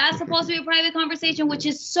know, like that's supposed to be a private conversation, which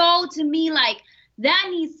is so, to me, like that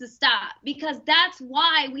needs to stop because that's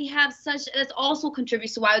why we have that's also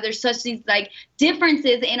contributes to why there's such these like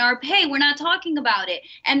differences in our pay. We're not talking about it.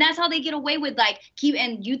 And that's how they get away with like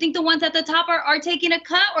and you think the ones at the top are taking a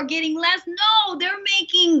cut or getting less? No, they're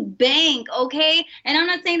making bank. Okay. And I'm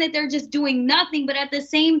not saying that they're just doing nothing, but at the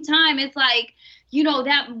same time, it's like, you know,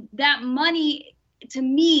 that money to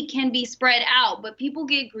me can be spread out, but people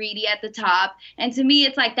get greedy at the top. And to me,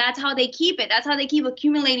 it's like, that's how they keep it. That's how they keep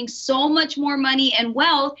accumulating so much more money and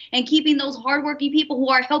wealth and keeping those hardworking people who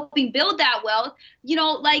are helping build that wealth, you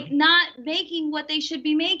know, like not making what they should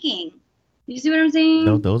be making. You see what I'm saying?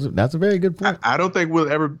 No, that's a very good point. I don't think we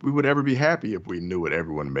would ever be happy if we knew what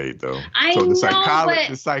everyone made though.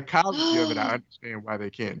 The psychology of it, I understand why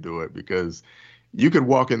they can't do it because you could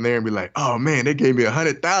walk in there and be like, oh man, they gave me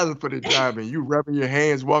 $100,000 for the job and you rubbing your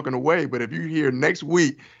hands walking away. But if you hear next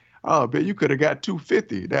week, oh, but you could have got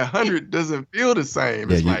 $250. That 100 doesn't feel the same.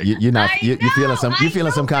 Yeah, it's like you're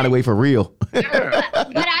feeling some kind of way for real. Yeah.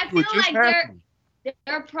 But I feel like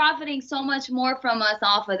they're profiting so much more from us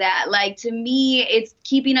off of that. Like, to me, it's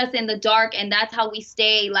keeping us in the dark, and that's how we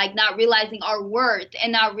stay, like, not realizing our worth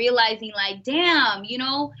and not realizing, like, damn, you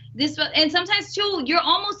know, this. And sometimes, too, you're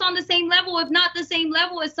almost on the same level, if not the same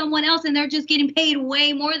level as someone else, and they're just getting paid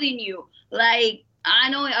way more than you. Like,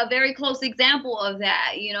 I know a very close example of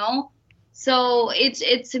that, you know? So it's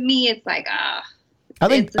to me, it's like, I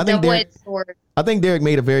think Derek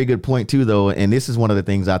made a very good point too, though, and this is one of the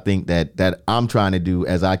things I think that I'm trying to do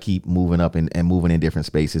as I keep moving up and moving in different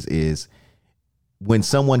spaces is when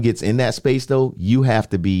someone gets in that space, though, you have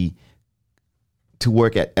to be to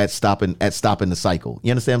work at stopping the cycle.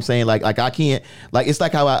 You understand what I'm saying? Like I can't, like, it's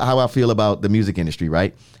like how I feel about the music industry,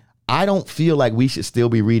 right? I don't feel like we should still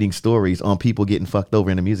be reading stories on people getting fucked over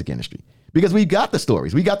in the music industry, because we got the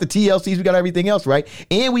stories, we got the TLCs, we got everything else, right?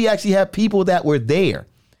 And we actually have people that were there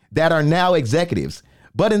that are now executives.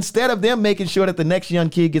 But instead of them making sure that the next young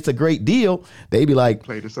kid gets a great deal, they be like,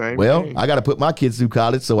 play the same game. I got to put my kids through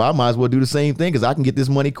college, so I might as well do the same thing because I can get this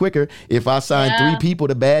money quicker if I sign 3 people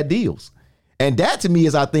to bad deals. And that to me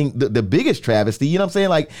is, I think, the biggest travesty. You know what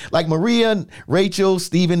I'm saying? Like Maria, Rachel,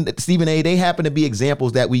 Stephen A., they happen to be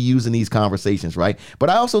examples that we use in these conversations, right? But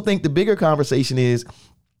I also think the bigger conversation is,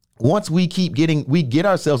 once we get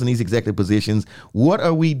ourselves in these executive positions, what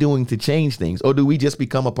are we doing to change things? Or do we just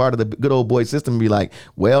become a part of the good old boy system and be like,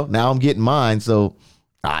 well, now I'm getting mine, so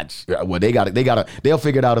they'll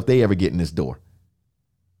figure it out if they ever get in this door.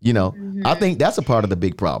 You know, I think that's a part of the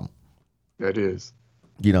big problem. That is.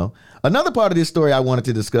 You know, another part of this story I wanted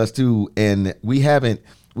to discuss too, and we haven't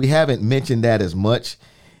mentioned that as much,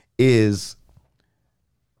 is,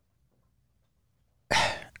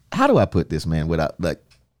 how do I put this, man, without like,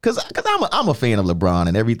 because I'm a fan of LeBron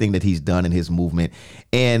and everything that he's done in his movement.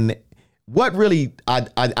 And what really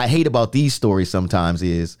I hate about these stories sometimes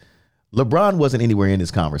is LeBron wasn't anywhere in this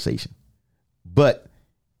conversation. But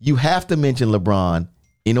you have to mention LeBron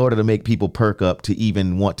in order to make people perk up to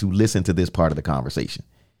even want to listen to this part of the conversation.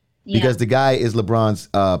 Yeah. Because the guy is LeBron's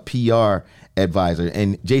PR advisor.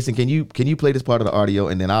 And Jason, can you play this part of the audio,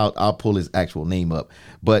 and then I'll pull his actual name up.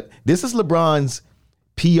 But this is LeBron's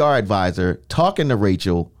PR advisor talking to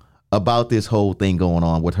Rachel about this whole thing going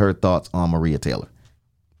on, with her thoughts on Maria Taylor.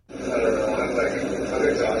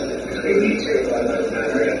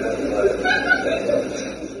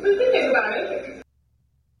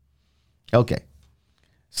 Okay.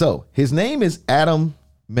 So his name is Adam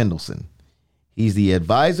Mendelsohn. He's the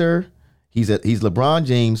advisor. He's LeBron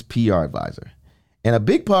James' PR advisor. And a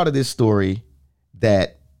big part of this story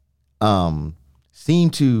that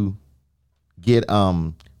seemed to get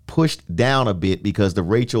pushed down a bit because the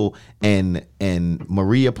Rachel and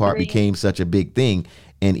Maria part became such a big thing,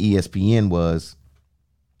 and ESPN was,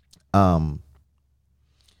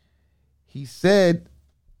 he said,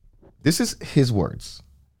 this is his words: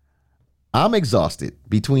 "I'm exhausted.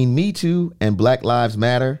 Between Me Too and Black Lives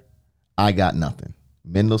Matter, I got nothing,"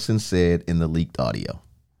 Mendelsohn said in the leaked audio.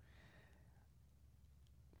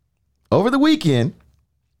 Over the weekend,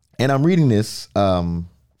 and I'm reading this from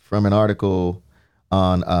an article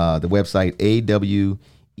on the website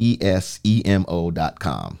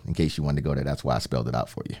awesemo.com, in case you wanted to go there. That's why I spelled it out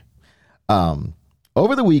for you.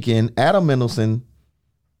 Over the weekend, Adam Mendelsohn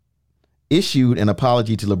issued an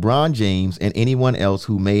apology to LeBron James and anyone else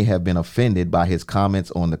who may have been offended by his comments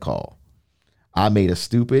on the call. "I made a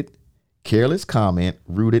stupid, careless comment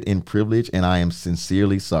rooted in privilege, and I am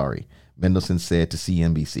sincerely sorry," Mendelsohn said to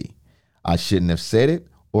CNBC. "I shouldn't have said it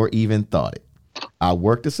or even thought it. I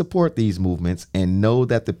work to support these movements and know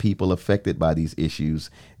that the people affected by these issues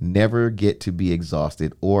never get to be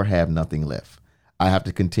exhausted or have nothing left. I have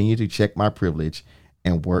to continue to check my privilege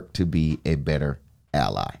and work to be a better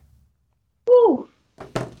ally." Woo.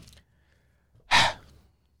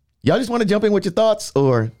 Y'all just want to jump in with your thoughts,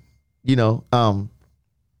 or,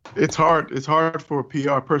 It's hard for a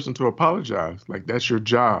PR person to apologize. Like, that's your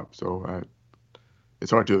job. So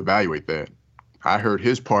it's hard to evaluate that. I heard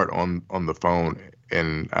his part on the phone,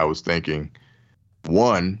 and I was thinking,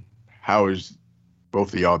 one, how is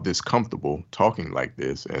both of y'all this comfortable talking like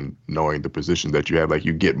this and knowing the position that you have? Like,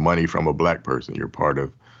 you get money from a black person. You're part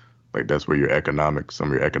of, like, that's where some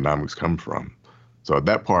of your economics come from. So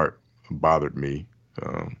that part bothered me.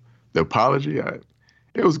 The apology,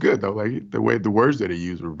 it was good though. Like, the words that he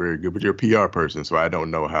used were very good, but you're a PR person, so I don't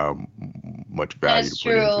know how much value That's to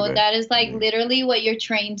put into true. that. That is literally what you're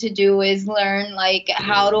trained to do, is learn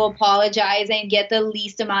how to apologize and get the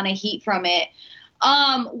least amount of heat from it.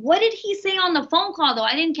 What did he say on the phone call though?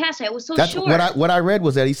 I didn't catch that. It was so short. What I read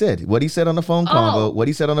was that what he said on the phone convo. What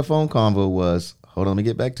he said on the phone convo was, hold on, let me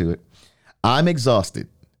get back to it. "I'm exhausted.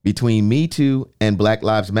 Between Me Too and Black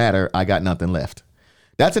Lives Matter, I got nothing left."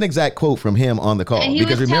 That's an exact quote from him on the call. And he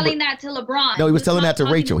was telling that to LeBron. No, he was telling that to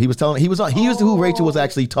Rachel. He was who Rachel was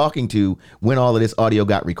actually talking to when all of this audio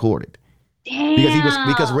got recorded. Damn.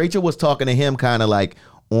 Because Rachel was talking to him kind of like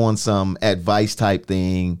on some advice type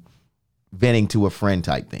thing, venting to a friend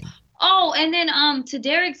type thing. Oh, and then to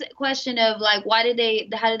Derek's question of how did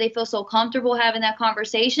they feel so comfortable having that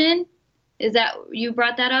conversation? Is that, you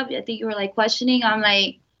brought that up? I think you were questioning. I'm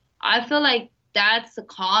I feel like that's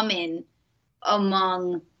common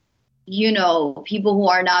among, people who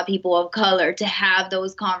are not people of color, to have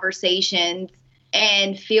those conversations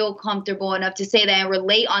and feel comfortable enough to say that and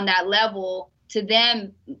relate on that level. To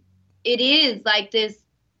them, it is like this.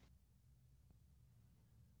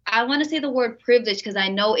 I want to say the word privilege because I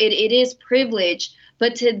know it is privilege,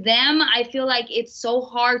 but to them, I feel like it's so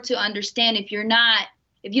hard to understand if you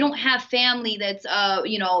don't have family that's,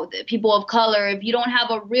 people of color, if you don't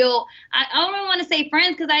have a real, I don't even want to say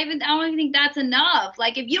friends because I don't even think that's enough.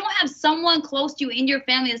 Like if you don't have someone close to you in your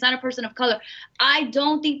family that's not a person of color, I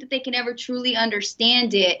don't think that they can ever truly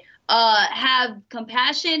understand it. Have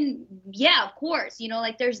compassion. Yeah, of course,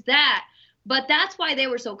 like there's that. But that's why they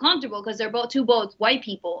were so comfortable because they're both white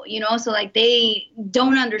people, so like they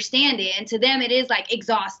don't understand it. And to them, it is like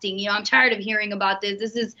exhausting. I'm tired of hearing about this.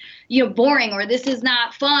 This is, boring, or this is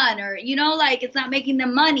not fun, or, like it's not making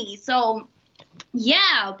them money. So,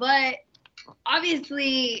 yeah, but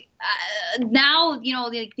obviously now,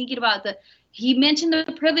 thinking about he mentioned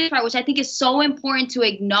the privilege part, which I think is so important to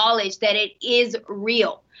acknowledge that it is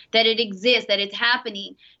real, that it exists, that it's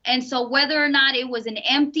happening. And so whether or not it was an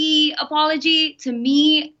empty apology, to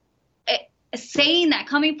me, saying that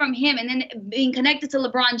coming from him and then being connected to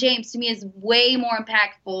LeBron James, to me, is way more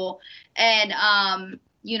impactful. And,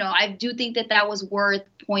 I do think that was worth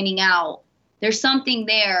pointing out. There's something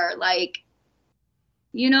there, like,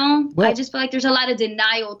 well, I just feel like there's a lot of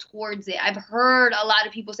denial towards it. I've heard a lot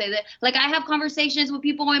of people say that. Like, I have conversations with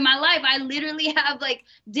people in my life. I literally have, like,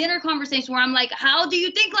 dinner conversations where I'm like, how do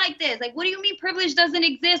you think like this? Like, what do you mean privilege doesn't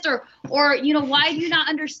exist? Or why do you not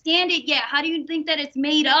understand it yet? How do you think that it's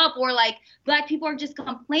made up? Or, like, Black people are just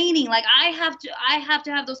complaining. Like, I have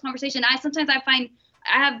to have those conversations. Sometimes I find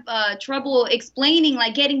I have trouble explaining,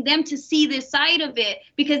 like, getting them to see this side of it.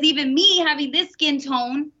 Because even me having this skin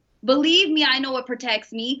tone, believe me, I know it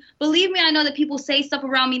protects me. Believe me, I know that people say stuff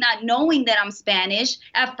around me not knowing that I'm Spanish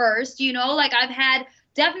at first, like I've had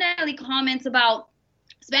definitely comments about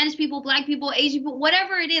Spanish people, Black people, Asian people,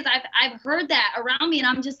 whatever it is. I've heard that around me, and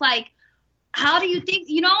I'm just like, how do you think,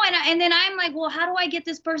 and then I'm like, well, how do I get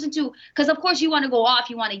this person to, because of course you want to go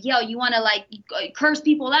off, you want to yell, you want to like curse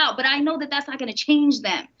people out, but I know that that's not going to change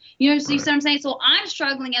them. You see what I'm saying? So I'm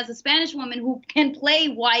struggling as a Spanish woman who can play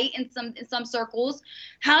white in some circles.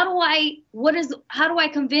 How do I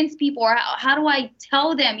convince people, or how do I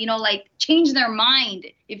tell them, like change their mind,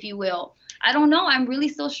 if you will? I don't know. I'm really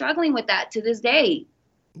still struggling with that to this day.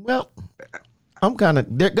 Well, I'm kind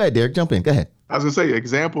of, go ahead, Derek, jump in. Go ahead. I was gonna say,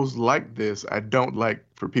 examples like this, I don't like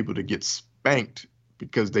for people to get spanked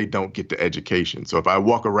because they don't get the education. So if I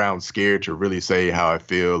walk around scared to really say how I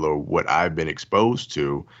feel or what I've been exposed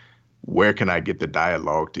to, where can I get the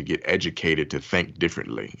dialogue to get educated to think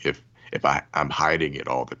differently if I'm hiding it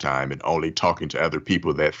all the time and only talking to other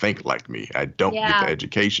people that think like me? I don't get the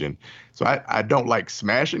education. So I don't like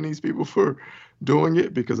smashing these people for doing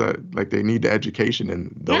it because they need the education,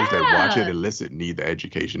 and those that watch it and listen need the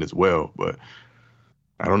education as well. But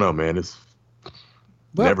I don't know, man. It's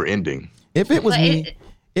never ending. If it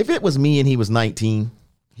was me and he was 19,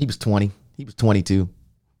 he was 20, he was 22,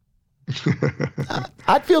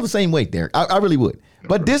 I'd feel the same way, Derek. I really would.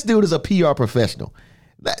 But this dude is a PR professional.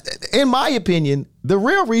 In my opinion, the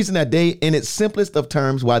real reason that they, in its simplest of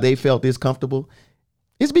terms, why they felt this comfortable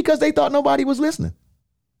is because they thought nobody was listening.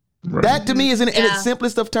 Right. That to me is in its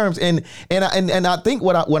simplest of terms. And I think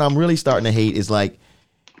what I'm really starting to hate is, like,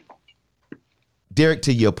 Derek,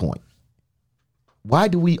 to your point, why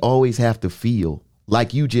do we always have to feel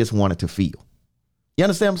like you just wanted to feel? You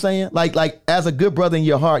understand what I'm saying? Like as a good brother in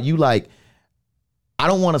your heart, you like, I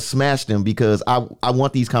don't want to smash them because I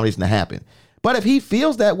want these conversations to happen. But if he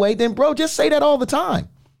feels that way, then bro, just say that all the time.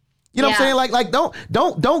 You know what I'm saying? Like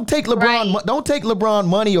don't take LeBron, don't take LeBron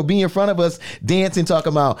money or be in front of us dancing,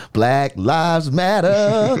 talking about Black Lives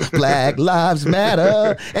Matter, Black Lives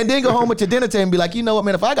Matter, and then go home at your dinner table and be like, you know what,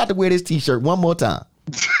 man, if I got to wear this t-shirt one more time.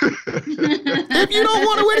 If you don't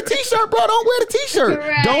want to wear the t-shirt, bro, don't wear the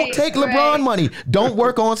t-shirt. Don't take LeBron money. Don't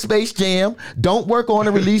work on Space Jam. Don't work on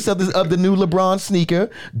the release of the new LeBron sneaker.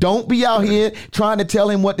 Don't be out here trying to tell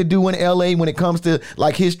him what to do in LA when it comes to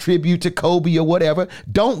like his tribute to Kobe or whatever.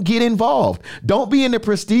 Don't get involved. Don't be in the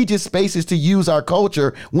prestigious spaces to use our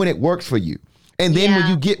culture when it works for you. And then when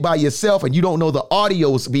you get by yourself and you don't know the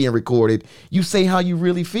audio's being recorded, you say how you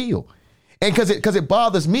really feel. And because it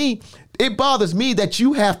bothers me, that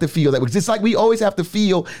you have to feel that way. It's like we always have to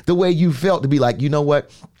feel the way you felt to be like, you know what?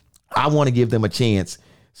 I want to give them a chance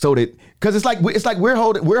so that, because it's like we're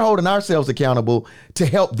holding ourselves accountable to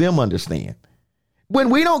help them understand. When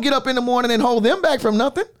we don't get up in the morning and hold them back from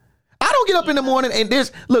nothing. I don't get up in the morning and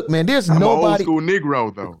there's nobody. I'm an old school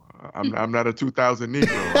Negro though. I'm not a 2000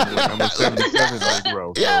 Negro. I'm a 77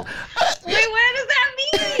 Negro. So. Yeah. Wait, what does that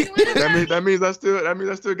mean? That means I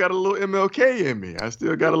still got a little MLK in me. I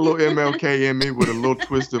still got a little MLK in me with a little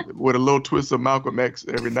twist of Malcolm X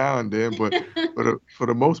every now and then. But for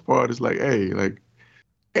the most part, it's like, hey, like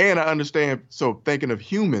And I understand, so thinking of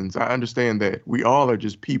humans, I understand that we all are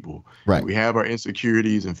just people. Right. We have our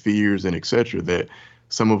insecurities and fears and et cetera that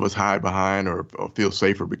some of us hide behind or feel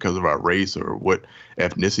safer because of our race or what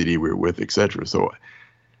ethnicity we're with, et cetera. So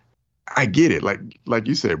I get it. Like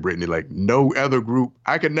you said, Brittany, like no other group,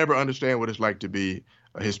 I could never understand what it's like to be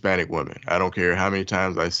a Hispanic woman. I don't care how many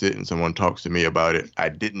times I sit and someone talks to me about it. I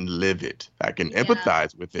didn't live it. I can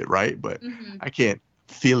empathize with it, right? But I can't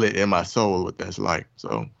feel it in my soul what that's like.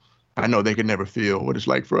 So I know they could never feel what it's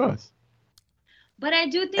like for us. But I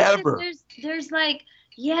do think that there's like,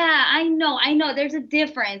 yeah, I know there's a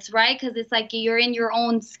difference, right? Because it's like you're in your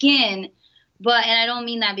own skin. But, and I don't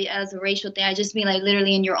mean that as a racial thing. I just mean like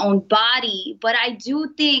literally in your own body. But I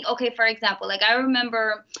do think, okay, for example, like I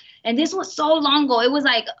remember, and this was so long ago. It was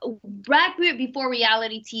like Blackbeard before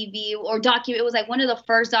reality TV or it was like one of the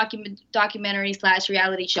first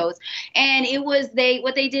documentary/reality shows. And it was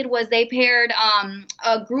what they did was they paired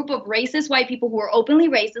a group of racist white people who were openly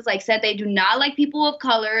racist, like said they do not like people of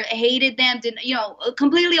color, hated them, didn't,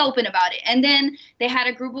 completely open about it. And then they had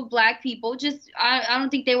a group of black people, I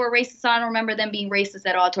don't think they were racist. So I don't remember them being racist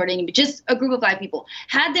at all toward anybody, just a group of black people.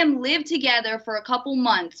 Had them live together for a couple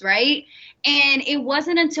months, right? And it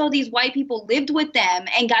wasn't until these white people lived with them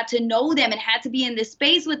and got to know them and had to be in this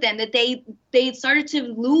space with them that they started to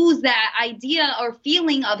lose that idea or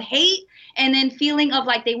feeling of hate, and then feeling of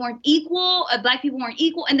like they weren't equal, black people weren't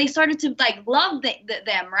equal, and they started to like love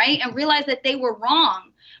them, right? And realize that they were wrong.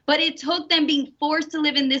 But it took them being forced to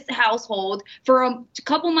live in this household for a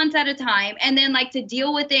couple months at a time, and then like to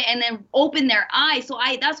deal with it and then open their eyes. So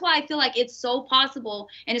that's why I feel like it's so possible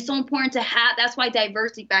and it's so important to have. That's why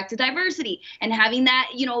back to diversity and having that,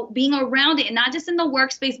 being around it, and not just in the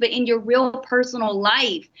workspace, but in your real personal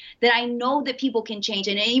life, that I know that people can change.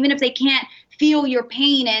 And even if they can't feel your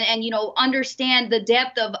pain and understand the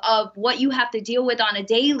depth of what you have to deal with on a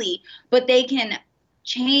daily, but they can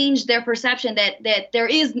change their perception that it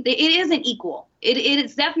isn't equal. It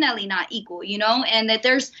is definitely not equal, and that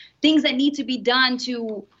there's things that need to be done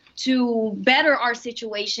to better our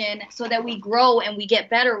situation so that we grow and we get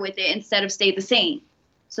better with it instead of stay the same.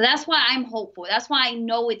 So that's why I'm hopeful. That's why I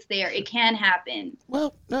know it's there. It can happen.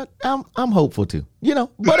 Well, I'm hopeful too,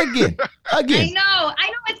 but again, I know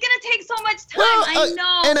it's going to take so much time. I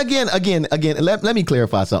know. And again, let me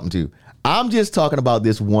clarify something too. I'm just talking about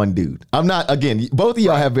this one dude. I'm not, again, both of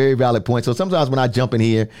y'all have very valid points. So sometimes when I jump in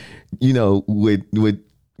here, with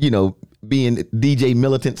being DJ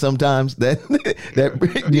militant sometimes that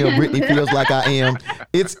Brittany feels like I am.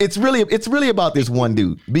 It's really about this one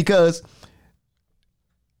dude, because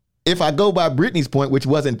if I go by Brittany's point, which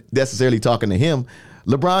wasn't necessarily talking to him,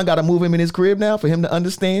 LeBron got to move him in his crib now for him to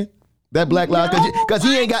understand that Black Lives, because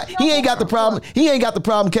he ain't got the problem. He ain't got the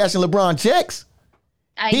problem cashing LeBron checks.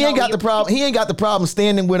 He ain't got the problem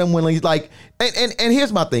standing with him when he's like, and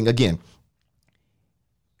here's my thing again.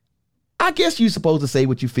 I guess you're supposed to say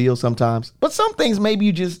what you feel sometimes, but some things maybe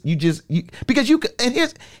you because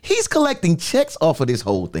he's collecting checks off of this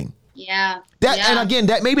whole thing. Yeah. And again,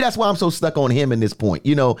 maybe that's why I'm so stuck on him in this point.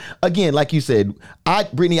 Again, like you said,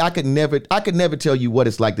 Brittany, I could never tell you what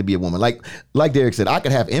it's like to be a woman. Like Derek said, I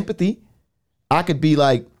could have empathy. I could be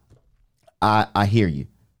like, I hear you,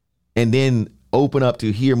 and then open up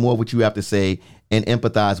to hear more what you have to say and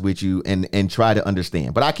empathize with you and try to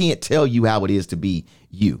understand. But I can't tell you how it is to be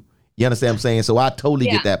you. You understand what I'm saying? So I totally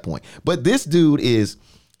get that point. But this dude is,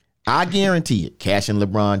 I guarantee it, cashing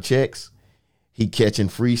LeBron checks. He catching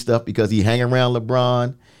free stuff because he hang around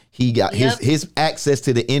LeBron. He got his access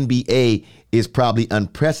to the NBA is probably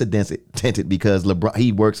unprecedented because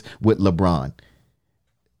he works with LeBron.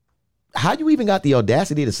 How you even got the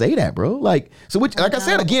audacity to say that, bro? I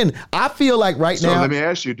said again, I feel like now. So let me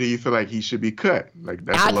ask you: do you feel like he should be cut?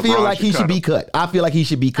 I feel like he should be cut. I feel like he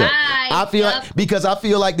should be cut. Because I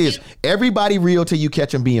feel like this. Everybody real till you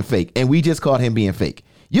catch him being fake, and we just caught him being fake.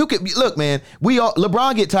 You could look, man.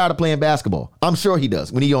 LeBron get tired of playing basketball. I'm sure he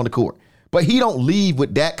does when he on the court, but he don't leave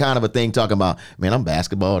with that kind of a thing talking about, man, I'm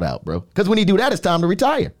basketballed out, bro. Because when he do that, it's time to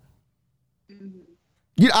retire.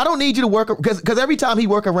 I don't need you to work because every time he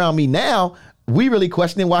work around me now, we really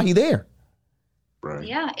questioning why he there. Right.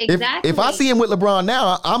 Yeah, exactly. If I see him with LeBron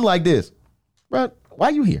now, I'm like this, bro. Why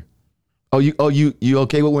you here? Oh, you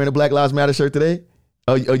okay with wearing a Black Lives Matter shirt today?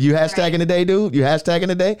 Oh, you hashtagging today, dude? You hashtagging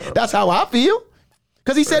today? That's how I feel.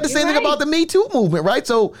 Because he said the same thing about the Me Too movement, right?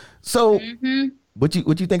 So what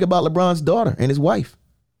you think about LeBron's daughter and his wife?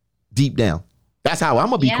 Deep down, that's how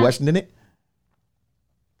I'm gonna be questioning it.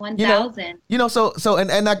 1,000. So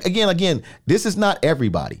again, this is not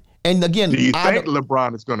everybody. And again, do you think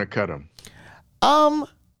LeBron is going to cut him?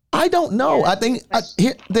 I don't know. I think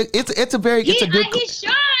it's a good. He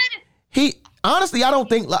should. Honestly, I don't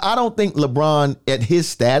think LeBron at his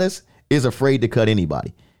status is afraid to cut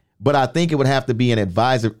anybody. But I think it would have to be an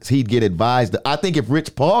advisor. He'd get advised. I think if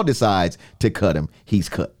Rich Paul decides to cut him, he's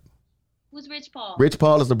cut. Who's Rich Paul? Rich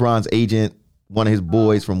Paul is LeBron's agent, one of his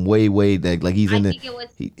boys from way back. Like he's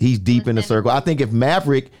he's deep in the circle. I think if a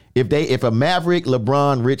Maverick,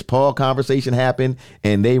 LeBron, Rich Paul conversation happened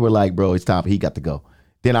and they were like, bro, it's time, he got to go,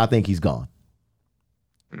 then I think he's gone.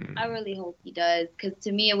 I really hope he does, because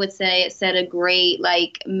to me it set a great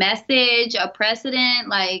message, a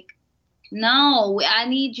precedent. No, I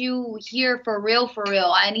need you here for real.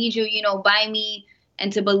 I need you, by me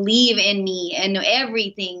and to believe in me and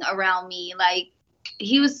everything around me.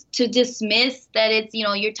 He was to dismiss that it's,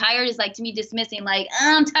 you're tired is to me dismissing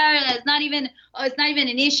I'm tired. It's not even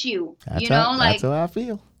an issue. That's how I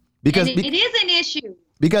feel. Because it is an issue.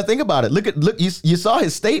 Because think about it. Look, you saw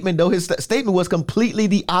his statement though. His statement was completely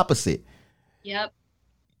the opposite. Yep.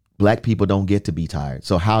 Black people don't get to be tired.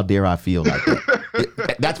 So how dare I feel like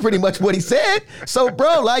that? That's pretty much what he said. So,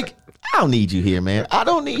 bro, I don't need you here, man. I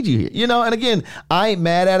don't need you here. And again, I ain't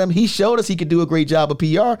mad at him. He showed us he could do a great job of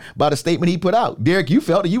PR by the statement he put out. Derek, you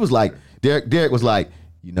felt it. You was like, Derek was like,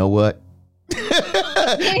 you know what? Derek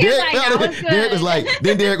was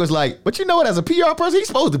like, but you know what? As a PR person, he's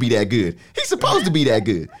supposed to be that good. He's supposed to be that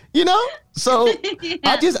good, So yeah.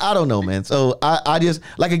 I don't know, man. So I just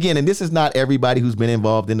again, and this is not everybody who's been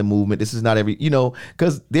involved in the movement. This is not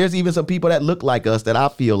because there's even some people that look like us that I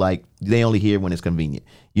feel like they only hear when it's convenient,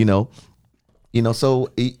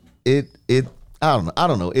 So it I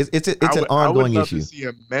don't know. It's an ongoing issue. I would love to see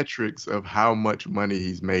a metrics of how much money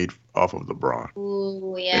he's made off of LeBron.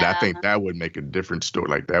 Ooh, yeah. And I think that would make a different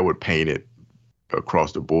story. That would paint it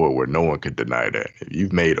across the board where no one could deny that. If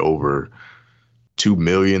you've made over $2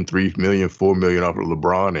 million, $3 million, $4 million off of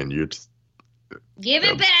LeBron, and you're just, give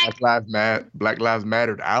it back. Black Lives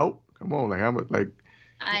Mattered out. Come on, how much?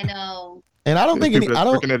 I know. And I don't think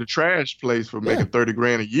working at a trash place for making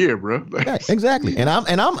 $30,000 a year, bro. Exactly. And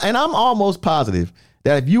I'm almost positive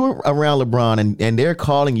that if you were around LeBron and they're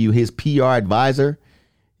calling you his PR advisor,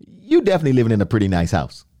 you definitely living in a pretty nice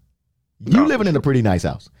house. In a pretty nice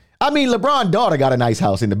house. I mean, LeBron's daughter got a nice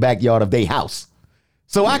house in the backyard of their house.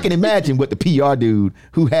 So I can imagine what the PR dude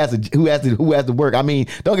who has to work. I mean,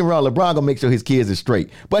 don't get me wrong, LeBron gonna make sure his kids are straight,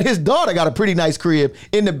 but his daughter got a pretty nice crib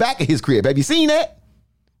in the back of his crib. Have you seen that?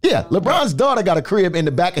 Yeah, LeBron's daughter got a crib in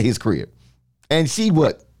the back of his crib. And she,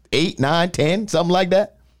 8, 9, 10, something like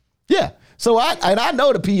that? Yeah. So I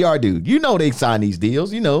know the PR dude. They sign these deals.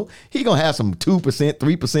 He going to have some 2%,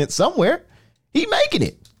 3% somewhere. He making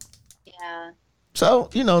it. Yeah. So,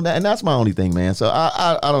 and that's my only thing, man. So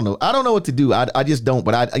I don't know. I don't know what to do. I just don't.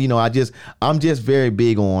 But I'm just very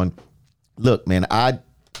big on, look, man, I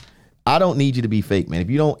don't need you to be fake, man.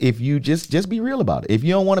 If you just be real about it. If you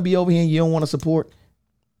don't want to be over here and you don't want to support,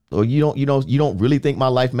 or you don't really think my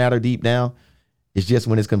life matter deep down. It's just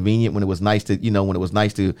when it's convenient, when it was nice to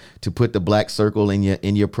put the black circle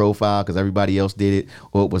in your profile because everybody else did it,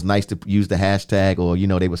 or it was nice to use the hashtag, or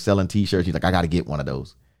they were selling T-shirts. You're like, I got to get one of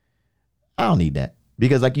those. I don't need that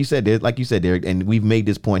because, like you said, Derek, and we've made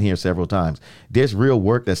this point here several times. There's real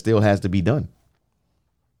work that still has to be done.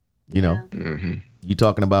 Mm-hmm. You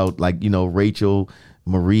talking about Rachel,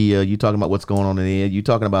 Maria, you talking about what's going on in there. You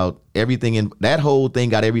talking about everything in that whole thing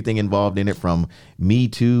got everything involved in it, from Me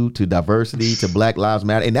Too to diversity to Black Lives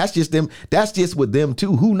Matter. And that's just them. That's just with them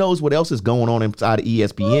too. Who knows what else is going on inside of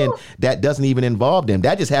ESPN that doesn't even involve them.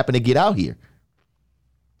 That just happened to get out here.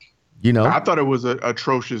 I thought it was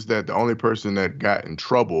atrocious that the only person that got in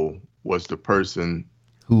trouble was the person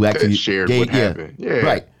who actually shared what happened. Yeah.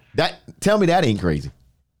 Right. Tell me that ain't crazy.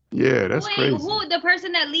 Yeah, that's crazy. Who, the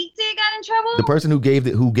person that leaked it got in trouble? The person who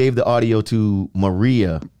gave the audio to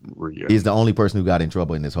Maria is the only person who got in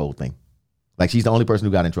trouble in this whole thing. She's the only person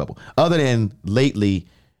who got in trouble. Other than lately,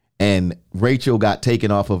 and Rachel got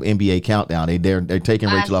taken off of NBA Countdown. They're taking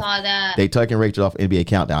Rachel off. I saw that. They're taking Rachel off NBA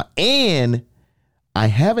Countdown. And I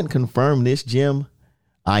haven't confirmed this, Jim.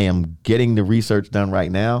 I am getting the research done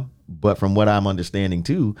right now. But from what I'm understanding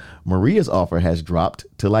too, Maria's offer has dropped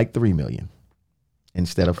to $3 million.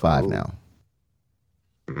 Instead of 5 now.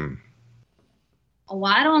 Mm-hmm. Oh,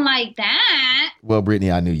 I don't like that. Well, Brittany,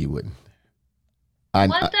 I knew you wouldn't.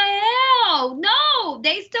 What the hell? No,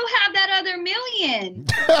 they still have that other $1 million.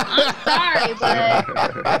 I'm sorry, but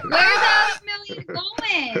where's that $1 million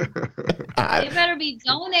going? They better be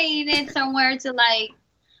donating it somewhere to I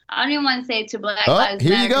don't even want to say to Black Lives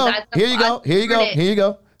Matter. Here you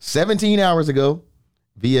go. 17 hours ago,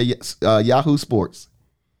 via Yahoo Sports.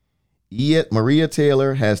 Maria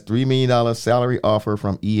Taylor has $3 million salary offer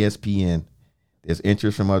from ESPN. There's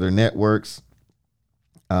interest from other networks.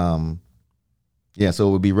 So it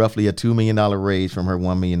would be roughly a $2 million raise from her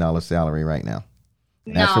 $1 million salary right now.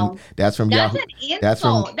 That's from Yahoo. That's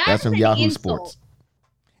from Yahoo Sports.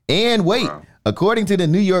 And wait, according to the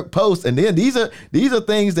New York Post, and then these are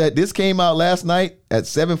things that this came out last night at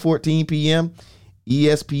 7:14 p.m.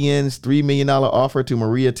 ESPN's $3 million offer to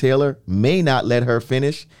Maria Taylor may not let her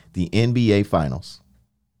finish the NBA Finals.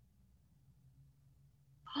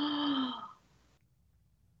 Oh,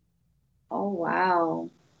 wow.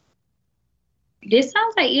 This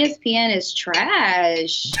sounds like ESPN is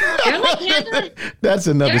trash. They're like handling, That's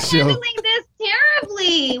another show. They're handling this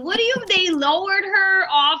terribly. They lowered her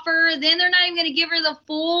offer, then they're not even going to give her the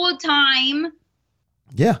full time.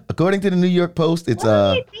 Yeah, according to the New York Post, it's What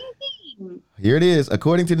are you thinking? Here it is.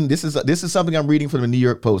 According to this is something I'm reading from the New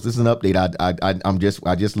York Post. This is an update.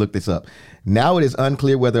 I just looked this up. Now it is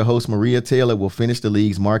unclear whether host Maria Taylor will finish the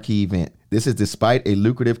league's marquee event. This is despite a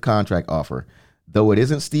lucrative contract offer. Though it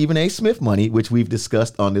isn't Stephen A. Smith money, which we've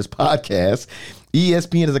discussed on this podcast,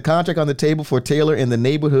 ESPN has a contract on the table for Taylor in the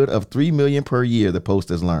neighborhood of $3 million per year, the Post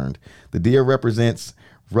has learned. The deal represents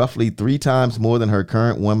roughly 3 times more than her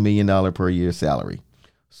current $1 million per year salary.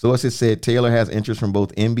 Sources said Taylor has interest from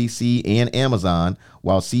both NBC and Amazon,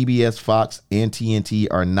 while CBS, Fox, and TNT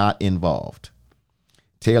are not involved.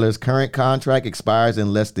 Taylor's current contract expires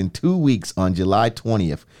in less than 2 weeks on July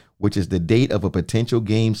 20th, which is the date of a potential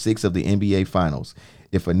Game 6 of the NBA Finals.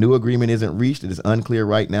 If a new agreement isn't reached, it is unclear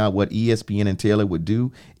right now what ESPN and Taylor would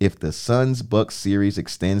do if the Suns-Bucks series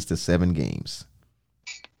extends to 7 games.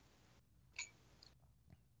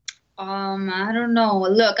 I don't know.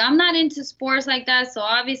 Look, I'm not into sports like that, so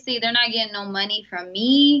obviously they're not getting no money from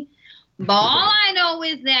me. But all I know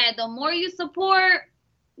is that the more you support,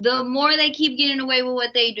 the more they keep getting away with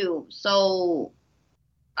what they do. So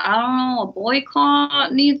I don't know, a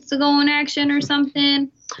boycott needs to go in action or something.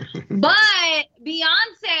 But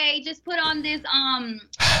Beyonce just put on this,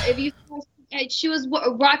 she was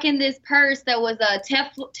rocking this purse that was a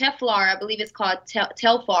Teflar, I believe it's called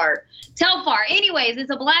Telfar. Anyways,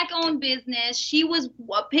 it's a black-owned business. She was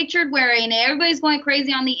pictured wearing it. Everybody's going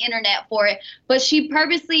crazy on the internet for it. But she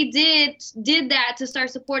purposely did that to start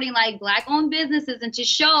supporting like black-owned businesses and to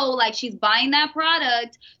show like she's buying that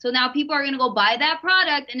product. So now people are gonna go buy that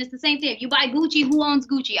product, and it's the same thing. If you buy Gucci, who owns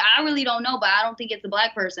Gucci? I really don't know, but I don't think it's a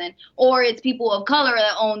black person or it's people of color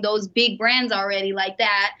that own those big brands already like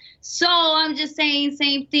that. So I'm just saying,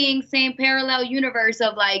 same thing, same parallel universe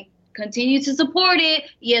of like, continue to support it.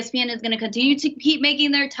 ESPN is going to continue to keep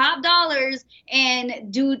making their top dollars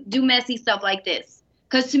and do messy stuff like this.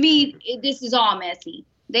 Because to me, this is all messy.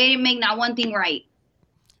 They didn't make not one thing right.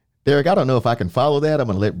 Derek, I don't know if I can follow that. I'm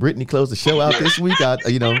going to let Brittany close the show out this week. I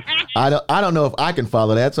don't know if I can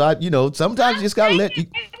follow that. So sometimes you just got to let you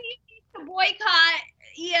boycott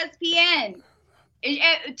ESPN.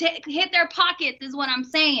 Hit their pockets is what I'm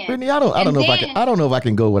saying. Brittany, I don't know if I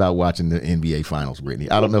can go without watching the NBA Finals, Brittany.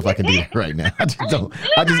 I don't know if I can do that right now.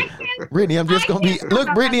 Brittany, I'm just gonna be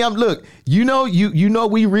Brittany, you know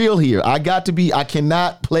we real here. I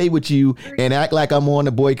cannot play with you and act like I'm on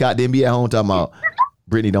the boycott, then be at home talking about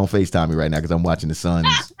Brittany, don't FaceTime me right now because I'm watching the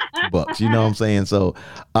Suns Bucks. You know what I'm saying? So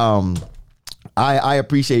I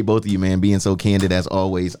appreciate both of you, man, being so candid as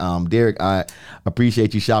always. Derek, I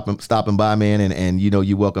appreciate you stopping by, man, and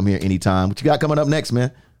you're welcome here anytime. What you got coming up next,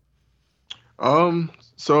 man?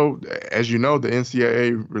 So as you know, the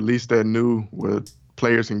NCAA released that new where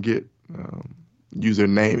players can get use their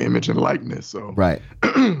name, image, and likeness. So right.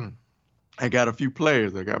 I got a few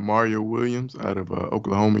players. I got Mario Williams out of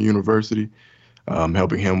Oklahoma University,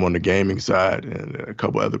 helping him on the gaming side, and a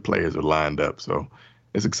couple other players are lined up. So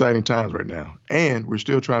it's exciting times right now. And we're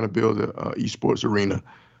still trying to build a esports arena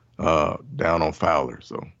down on Fowler.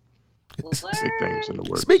 So big things in the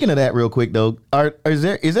works. Speaking of that real quick, though, is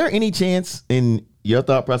there any chance in your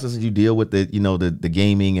thought process as you deal with the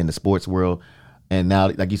gaming and the sports world, and now,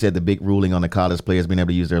 like you said, the big ruling on the college players being able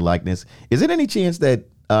to use their likeness, is there any chance that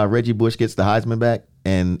Reggie Bush gets the Heisman back?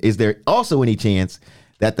 And is there also any chance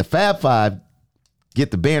that the Fab Five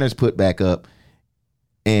get the banners put back up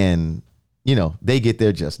and they get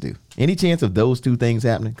their just due? Any chance of those two things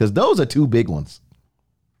happening? Because those are two big ones.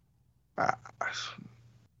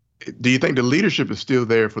 Do you think the leadership is still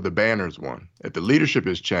there for the banners one? If the leadership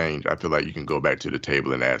has changed, I feel like you can go back to the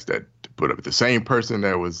table and ask that to put up. If the same person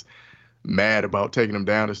that was mad about taking them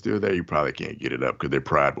down is still there, you probably can't get it up because their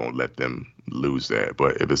pride won't let them lose that.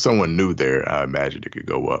 But if it's someone new there, I imagine it could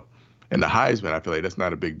go up. And the Heisman, I feel like that's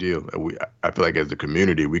not a big deal. I feel like as a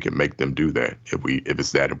community, we can make them do that if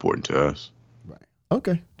it's that important to us. Right.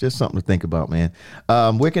 Okay, just something to think about, man.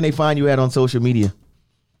 Where can they find you at on social media?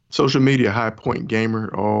 Social media, High Point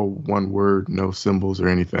Gamer, all one word, no symbols or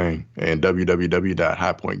anything, and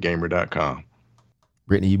www.highpointgamer.com.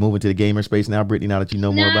 Brittany, you moving to the gamer space now, Brittany, now that you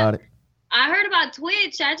know more about it? I heard about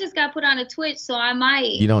Twitch. I just got put on a Twitch, so I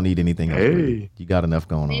might. You don't need anything else. Hey. You got enough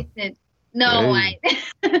going on. No, you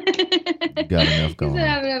got enough going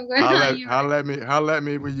on. Holla at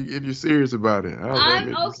me if you're serious about it.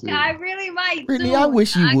 I'm okay. I really might. Brittany, I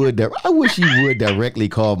wish you would. I wish you would directly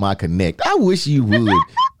call my connect. I wish you would.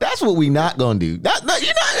 That's what we not gonna do. You're not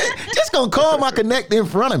just gonna call my connect in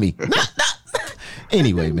front of me.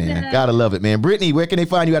 Anyway, man, gotta love it, man. Brittany, where can they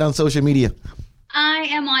find you at on social media? I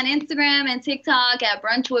am on Instagram and TikTok at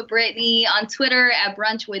Brunch with Brittany, on Twitter at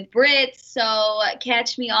Brunch with Brit. So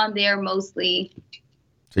catch me on there mostly.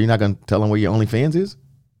 So you're not going to tell them where your OnlyFans is?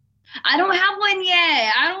 I don't have one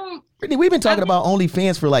yet. Brittany, we've been talking about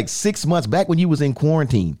OnlyFans for like 6 months back when you was in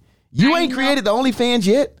quarantine. You ain't created the OnlyFans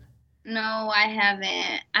yet? No, I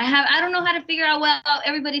haven't. I don't know how to figure out. Well,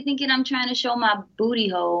 everybody thinking I'm trying to show my booty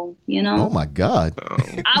hole, you know? Oh my God.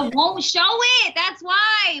 I won't show it. That's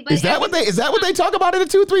why. But is that what they talk about in the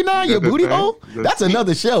 239? Your booty hole? That's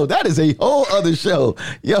another show. That is a whole other show.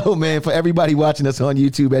 Yo, man, for everybody watching us on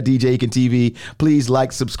YouTube at DJ Eakin TV, please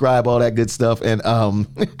like, subscribe, all that good stuff. And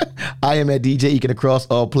I am at DJ Eakin across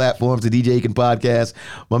all platforms, the DJ Eakin podcast.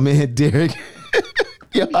 My man Derek.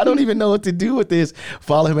 Yo, I don't even know what to do with this.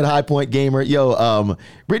 Follow him at High Point Gamer. Yo,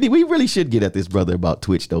 Brittany, we really should get at this brother about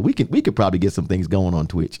Twitch, though. We could probably get some things going on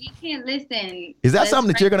Twitch. You can't listen. Is that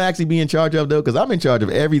something that you're going to actually be in charge of, though? Because I'm in charge of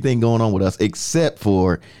everything going on with us except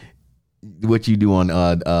for what you do on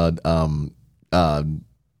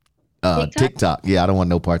TikTok. Yeah, I don't want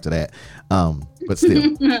no parts of that. But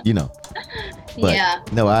still, you know. But yeah.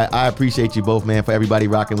 No, I appreciate you both, man. For everybody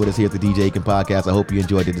rocking with us here at the DJ Eakin podcast, I hope you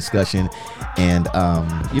enjoyed the discussion. And,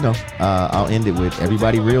 I'll end it with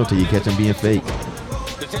everybody real till you catch them being fake.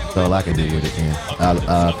 That's all I can do with it, man.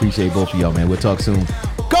 I appreciate both of y'all, man. We'll talk soon.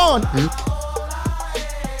 Gone!